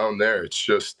here or down there. It's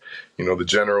just, the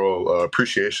general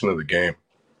appreciation of the game.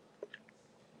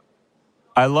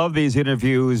 I love these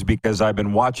interviews because I've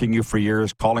been watching you for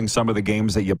years, calling some of the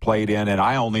games that you played in, and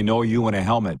I only know you in a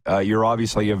helmet. You're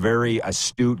obviously a very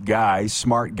astute guy,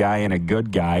 smart guy, and a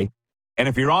good guy. And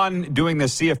if you're on doing the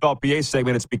CFLPA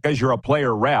segment, it's because you're a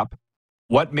player rep.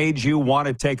 What made you want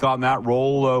to take on that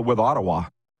role with Ottawa?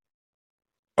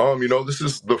 This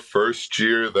is the first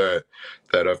year that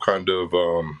I've kind of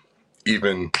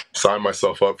even signed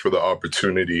myself up for the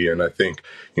opportunity. And I think,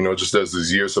 just as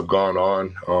these years have gone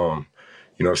on,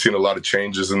 I've seen a lot of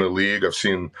changes in the league. I've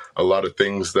seen a lot of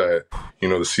things that, the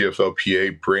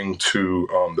CFLPA bring to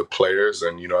the players.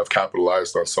 And, I've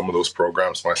capitalized on some of those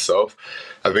programs myself.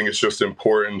 I think it's just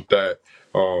important that,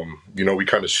 we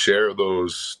kind of share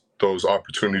those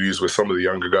opportunities with some of the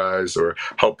younger guys or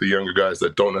help the younger guys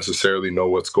that don't necessarily know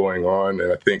what's going on.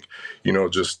 And I think,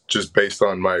 just based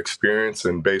on my experience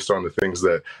and based on the things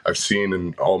that I've seen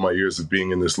in all my years of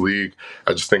being in this league,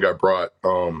 I just think I brought,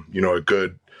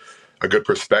 a good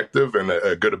perspective and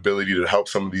a good ability to help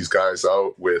some of these guys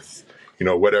out with,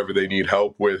 whatever they need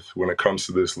help with when it comes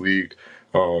to this league.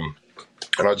 And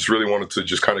I just really wanted to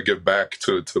just kind of give back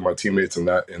to my teammates in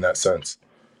that sense.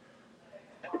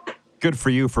 Good for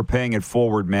you for paying it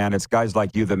forward, man. It's guys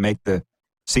like you that make the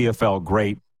CFL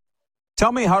great.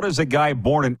 Tell me, how does a guy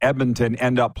born in Edmonton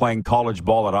end up playing college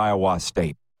ball at Iowa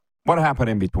State? What happened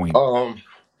in between?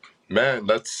 Man,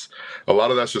 that's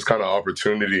just kind of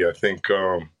opportunity. I think,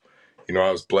 I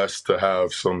was blessed to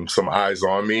have some eyes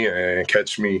on me and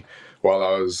catch me while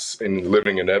I was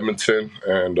living in Edmonton.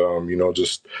 And,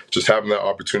 just having that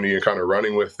opportunity and kind of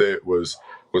running with it was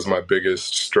my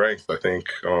biggest strength. I think,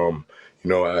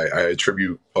 I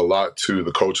attribute a lot to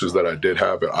the coaches that I did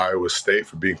have at Iowa State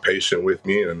for being patient with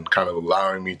me and kind of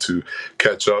allowing me to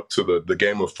catch up to the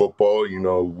game of football.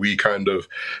 We kind of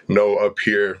know up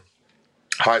here,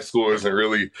 high school isn't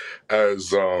really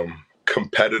as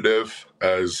competitive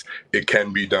as it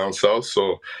can be down south.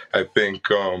 So I think,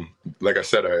 like I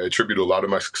said, I attribute a lot of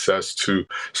my success to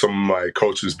some of my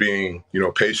coaches being,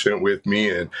 patient with me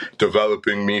and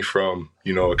developing me from,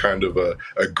 a kind of a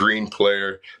green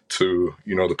player to,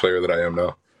 the player that I am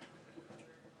now.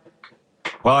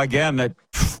 Well, again, that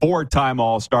 4-time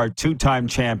All-Star, 2-time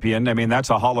champion. I mean,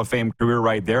 that's a Hall of Fame career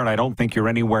right there, and I don't think you're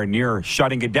anywhere near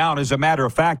shutting it down. As a matter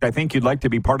of fact, I think you'd like to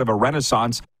be part of a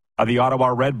renaissance of the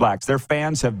Ottawa REDBLACKS. Their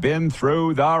fans have been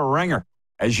through the ringer,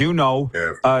 as you know.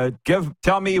 Yeah.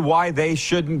 Tell me why they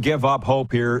shouldn't give up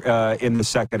hope here in the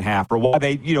second half, or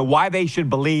why they should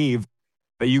believe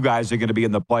that you guys are going to be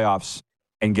in the playoffs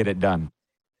and get it done.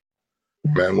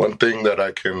 Man, one thing that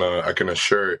I can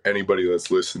assure anybody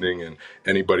that's listening and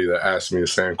anybody that asks me the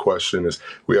same question is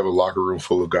we have a locker room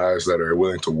full of guys that are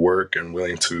willing to work and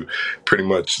willing to pretty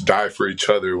much die for each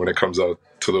other when it comes out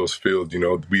to those fields.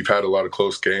 We've had a lot of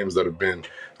close games that have been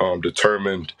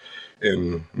determined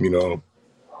in,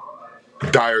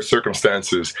 dire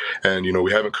circumstances, and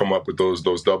we haven't come up with those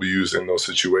W's in those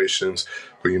situations.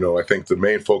 But I think the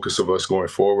main focus of us going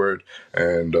forward,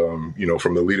 and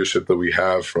from the leadership that we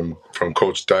have from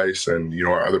Coach Dice and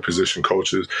our other position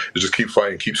coaches, is just keep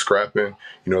fighting, keep scrapping.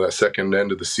 That second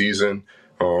end of the season,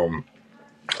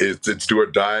 it's do or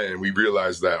die, and we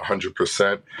realize that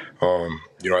 100%.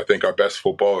 I think our best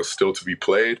football is still to be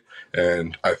played,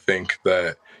 and I think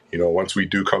that once we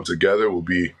do come together, we'll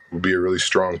be a really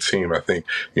strong team. I think,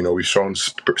 we've shown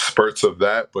spurts of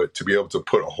that, but to be able to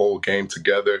put a whole game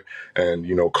together and,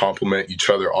 complement each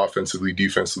other offensively,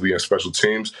 defensively, and special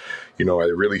teams, I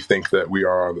really think that we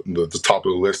are on the top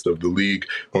of the list of the league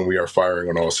when we are firing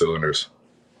on all cylinders.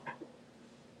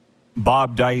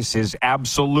 Bob Dice is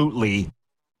absolutely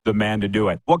the man to do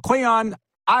it. Well, Cleyon,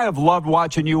 I have loved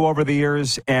watching you over the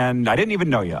years, and I didn't even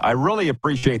know you. I really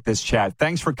appreciate this chat.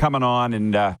 Thanks for coming on,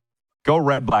 and go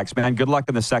REDBLACKS, man. Good luck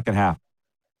in the second half.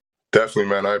 Definitely,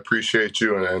 man. I appreciate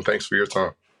you, and thanks for your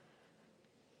time.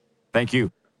 Thank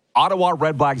you. Ottawa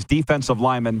REDBLACKS defensive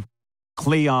lineman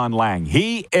Cleyon Laing.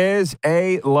 He is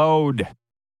a load.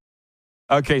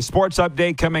 Okay, sports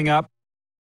update coming up.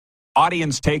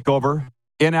 Audience takeover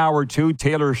in hour 2.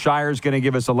 Taylor Shire's going to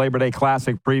give us a Labor Day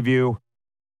Classic preview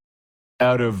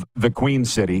out of the Queen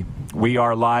City. We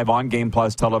are live on Game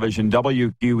Plus Television,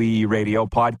 WQEE Radio,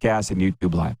 podcast, and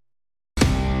YouTube Live.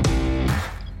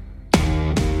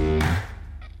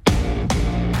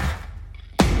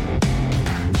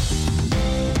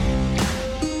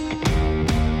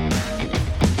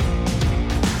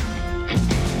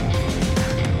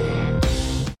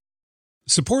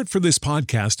 Support for this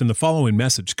podcast and the following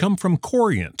message come from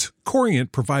Corient.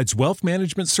 Corient provides wealth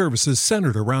management services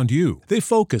centered around you. They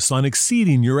focus on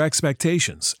exceeding your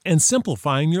expectations and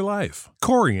simplifying your life.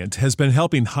 Corient has been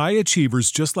helping high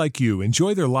achievers just like you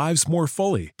enjoy their lives more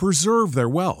fully, preserve their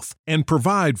wealth, and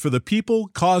provide for the people,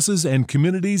 causes, and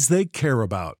communities they care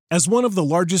about. As one of the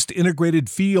largest integrated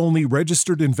fee-only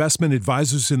registered investment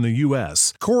advisors in the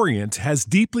U.S., Corient has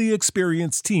deeply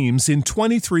experienced teams in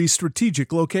 23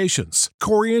 strategic locations.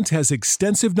 Corient has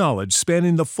extensive knowledge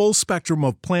spanning the full spectrum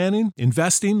of planning,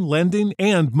 investing, lending,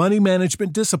 and money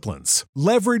management disciplines.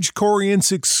 Leverage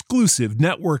Corient's exclusive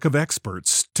network of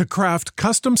experts to craft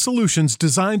custom solutions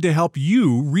designed to help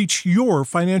you reach your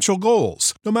financial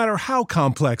goals, no matter how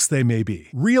complex they may be.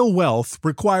 Real wealth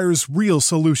requires real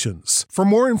solutions. For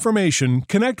more information,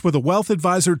 connect with a wealth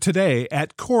advisor today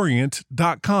at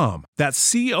Corient.com.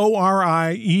 That's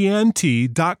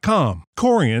Corient.com.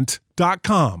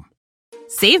 Corient.com.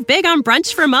 Save big on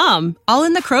brunch for mom, all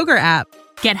in the Kroger app.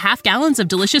 Get half gallons of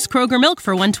delicious Kroger milk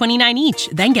for $1.29 each.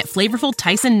 Then get flavorful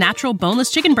Tyson natural boneless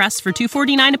chicken breasts for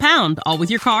 $2.49 a pound, all with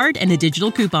your card and a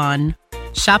digital coupon.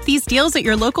 Shop these deals at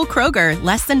your local Kroger,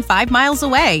 less than 5 miles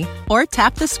away. Or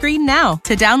tap the screen now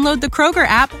to download the Kroger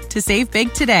app to save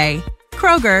big today.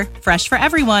 Kroger, fresh for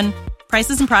everyone.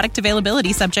 Prices and product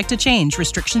availability subject to change.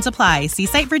 Restrictions apply. See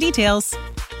site for details.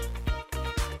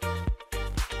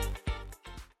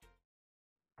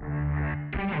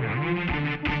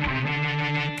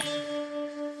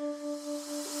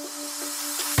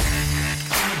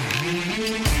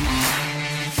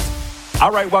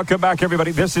 All right, welcome back,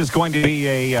 everybody. This is going to be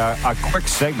a quick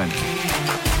segment.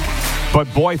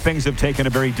 But boy, things have taken a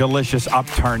very delicious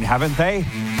upturn, haven't they?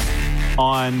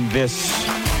 On this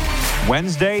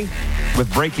Wednesday,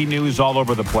 with breaking news all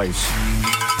over the place.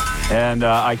 And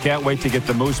I can't wait to get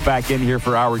the Moose back in here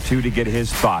for hour 2 to get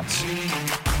his thoughts.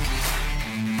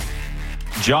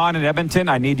 John in Edmonton,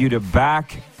 I need you to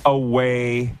back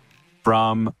away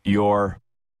from your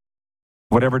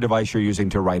whatever device you're using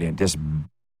to write in. Just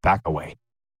back away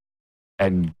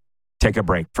and take a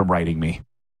break from writing me.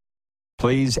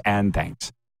 Please and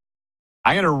thanks.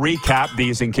 I'm going to recap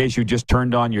these in case you just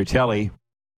turned on your telly.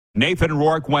 Nathan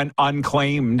Rourke went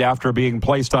unclaimed after being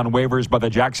placed on waivers by the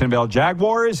Jacksonville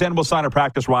Jaguars and will sign a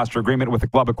practice roster agreement with the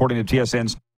club, according to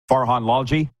TSN's Farhan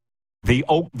Lalji. The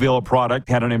Oakville product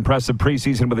had an impressive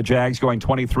preseason with the Jags, going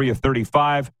 23 of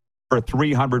 35 for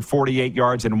 348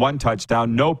 yards and 1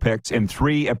 touchdown, no picks in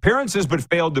 3 appearances, but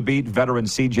failed to beat veteran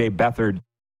C.J. Beathard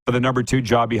for the number 2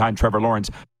 job behind Trevor Lawrence.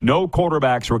 No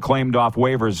quarterbacks were claimed off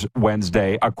waivers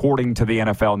Wednesday, according to the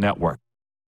NFL Network.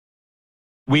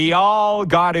 We all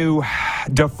got to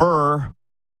defer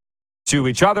to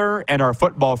each other and our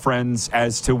football friends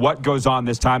as to what goes on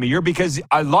this time of year, because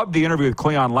I loved the interview with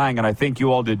Cleyon Laing, and I think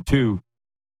you all did too.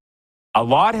 A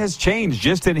lot has changed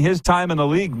just in his time in the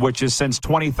league, which is since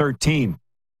 2013.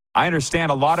 I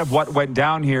understand a lot of what went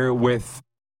down here with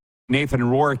Nathan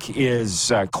Rourke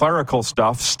is clerical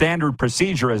stuff, standard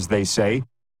procedure, as they say.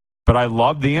 But I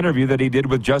loved the interview that he did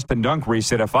with Justin Dunk, where he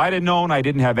said, if I'd have known I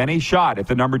didn't have any shot at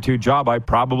the number 2 job, I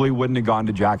probably wouldn't have gone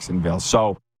to Jacksonville.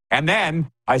 So, and then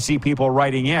I see people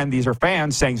writing in, these are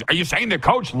fans saying, are you saying the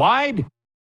coach lied?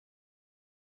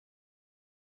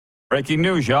 Breaking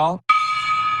news, y'all.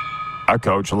 A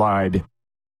coach lied.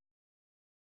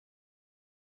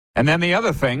 And then the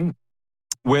other thing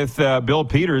with Bill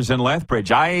Peters and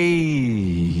Lethbridge,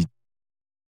 I'm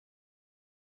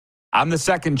the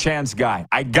second chance guy.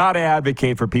 I got to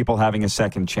advocate for people having a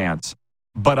second chance.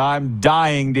 But I'm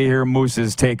dying to hear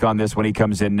Moose's take on this when he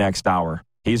comes in next hour.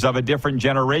 He's of a different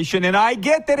generation, and I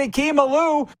get that Akeem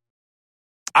Alou,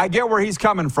 I get where he's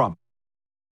coming from.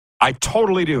 I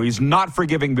totally do. He's not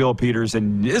forgiving Bill Peters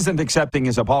and isn't accepting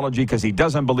his apology because he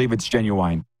doesn't believe it's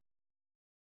genuine.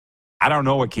 I don't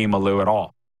know Akeem Alou at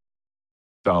all.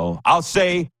 So I'll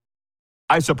say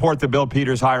I support the Bill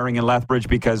Peters hiring in Lethbridge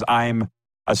because I'm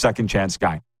a second chance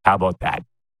guy. How about that?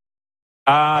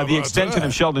 The extension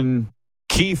of Sheldon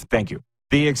Keefe, thank you.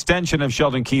 The extension of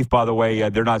Sheldon Keefe, by the way,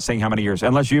 they're not saying how many years.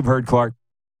 Unless you've heard, Clark.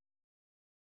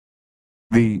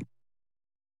 The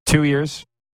 2 years?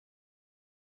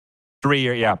 3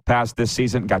 year, yeah, past this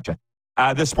season. Gotcha.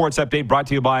 This sports update brought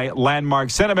to you by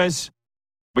Landmark Cinemas.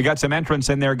 We got some entrants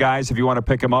in there, guys, if you want to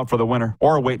pick them up for the winter,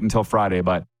 or wait until Friday.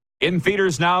 But in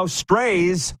theaters now,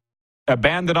 Strays,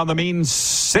 abandoned on the mean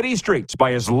city streets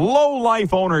by his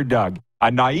low-life owner, Doug.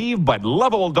 A naive but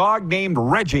lovable dog named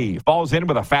Reggie falls in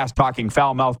with a fast-talking,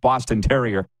 foul-mouthed Boston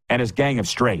Terrier and his gang of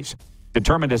strays.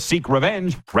 Determined to seek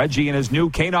revenge, Reggie and his new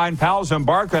canine pals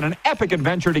embark on an epic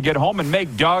adventure to get home and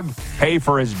make Doug pay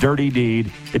for his dirty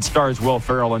deed. It stars Will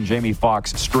Ferrell and Jamie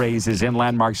Foxx. Strays is in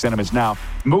Landmark Cinemas now.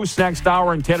 Moose next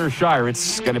hour in Tedder Shire.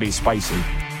 It's going to be spicy.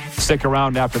 Stick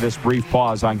around after this brief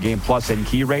pause on Game Plus and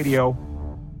Key Radio.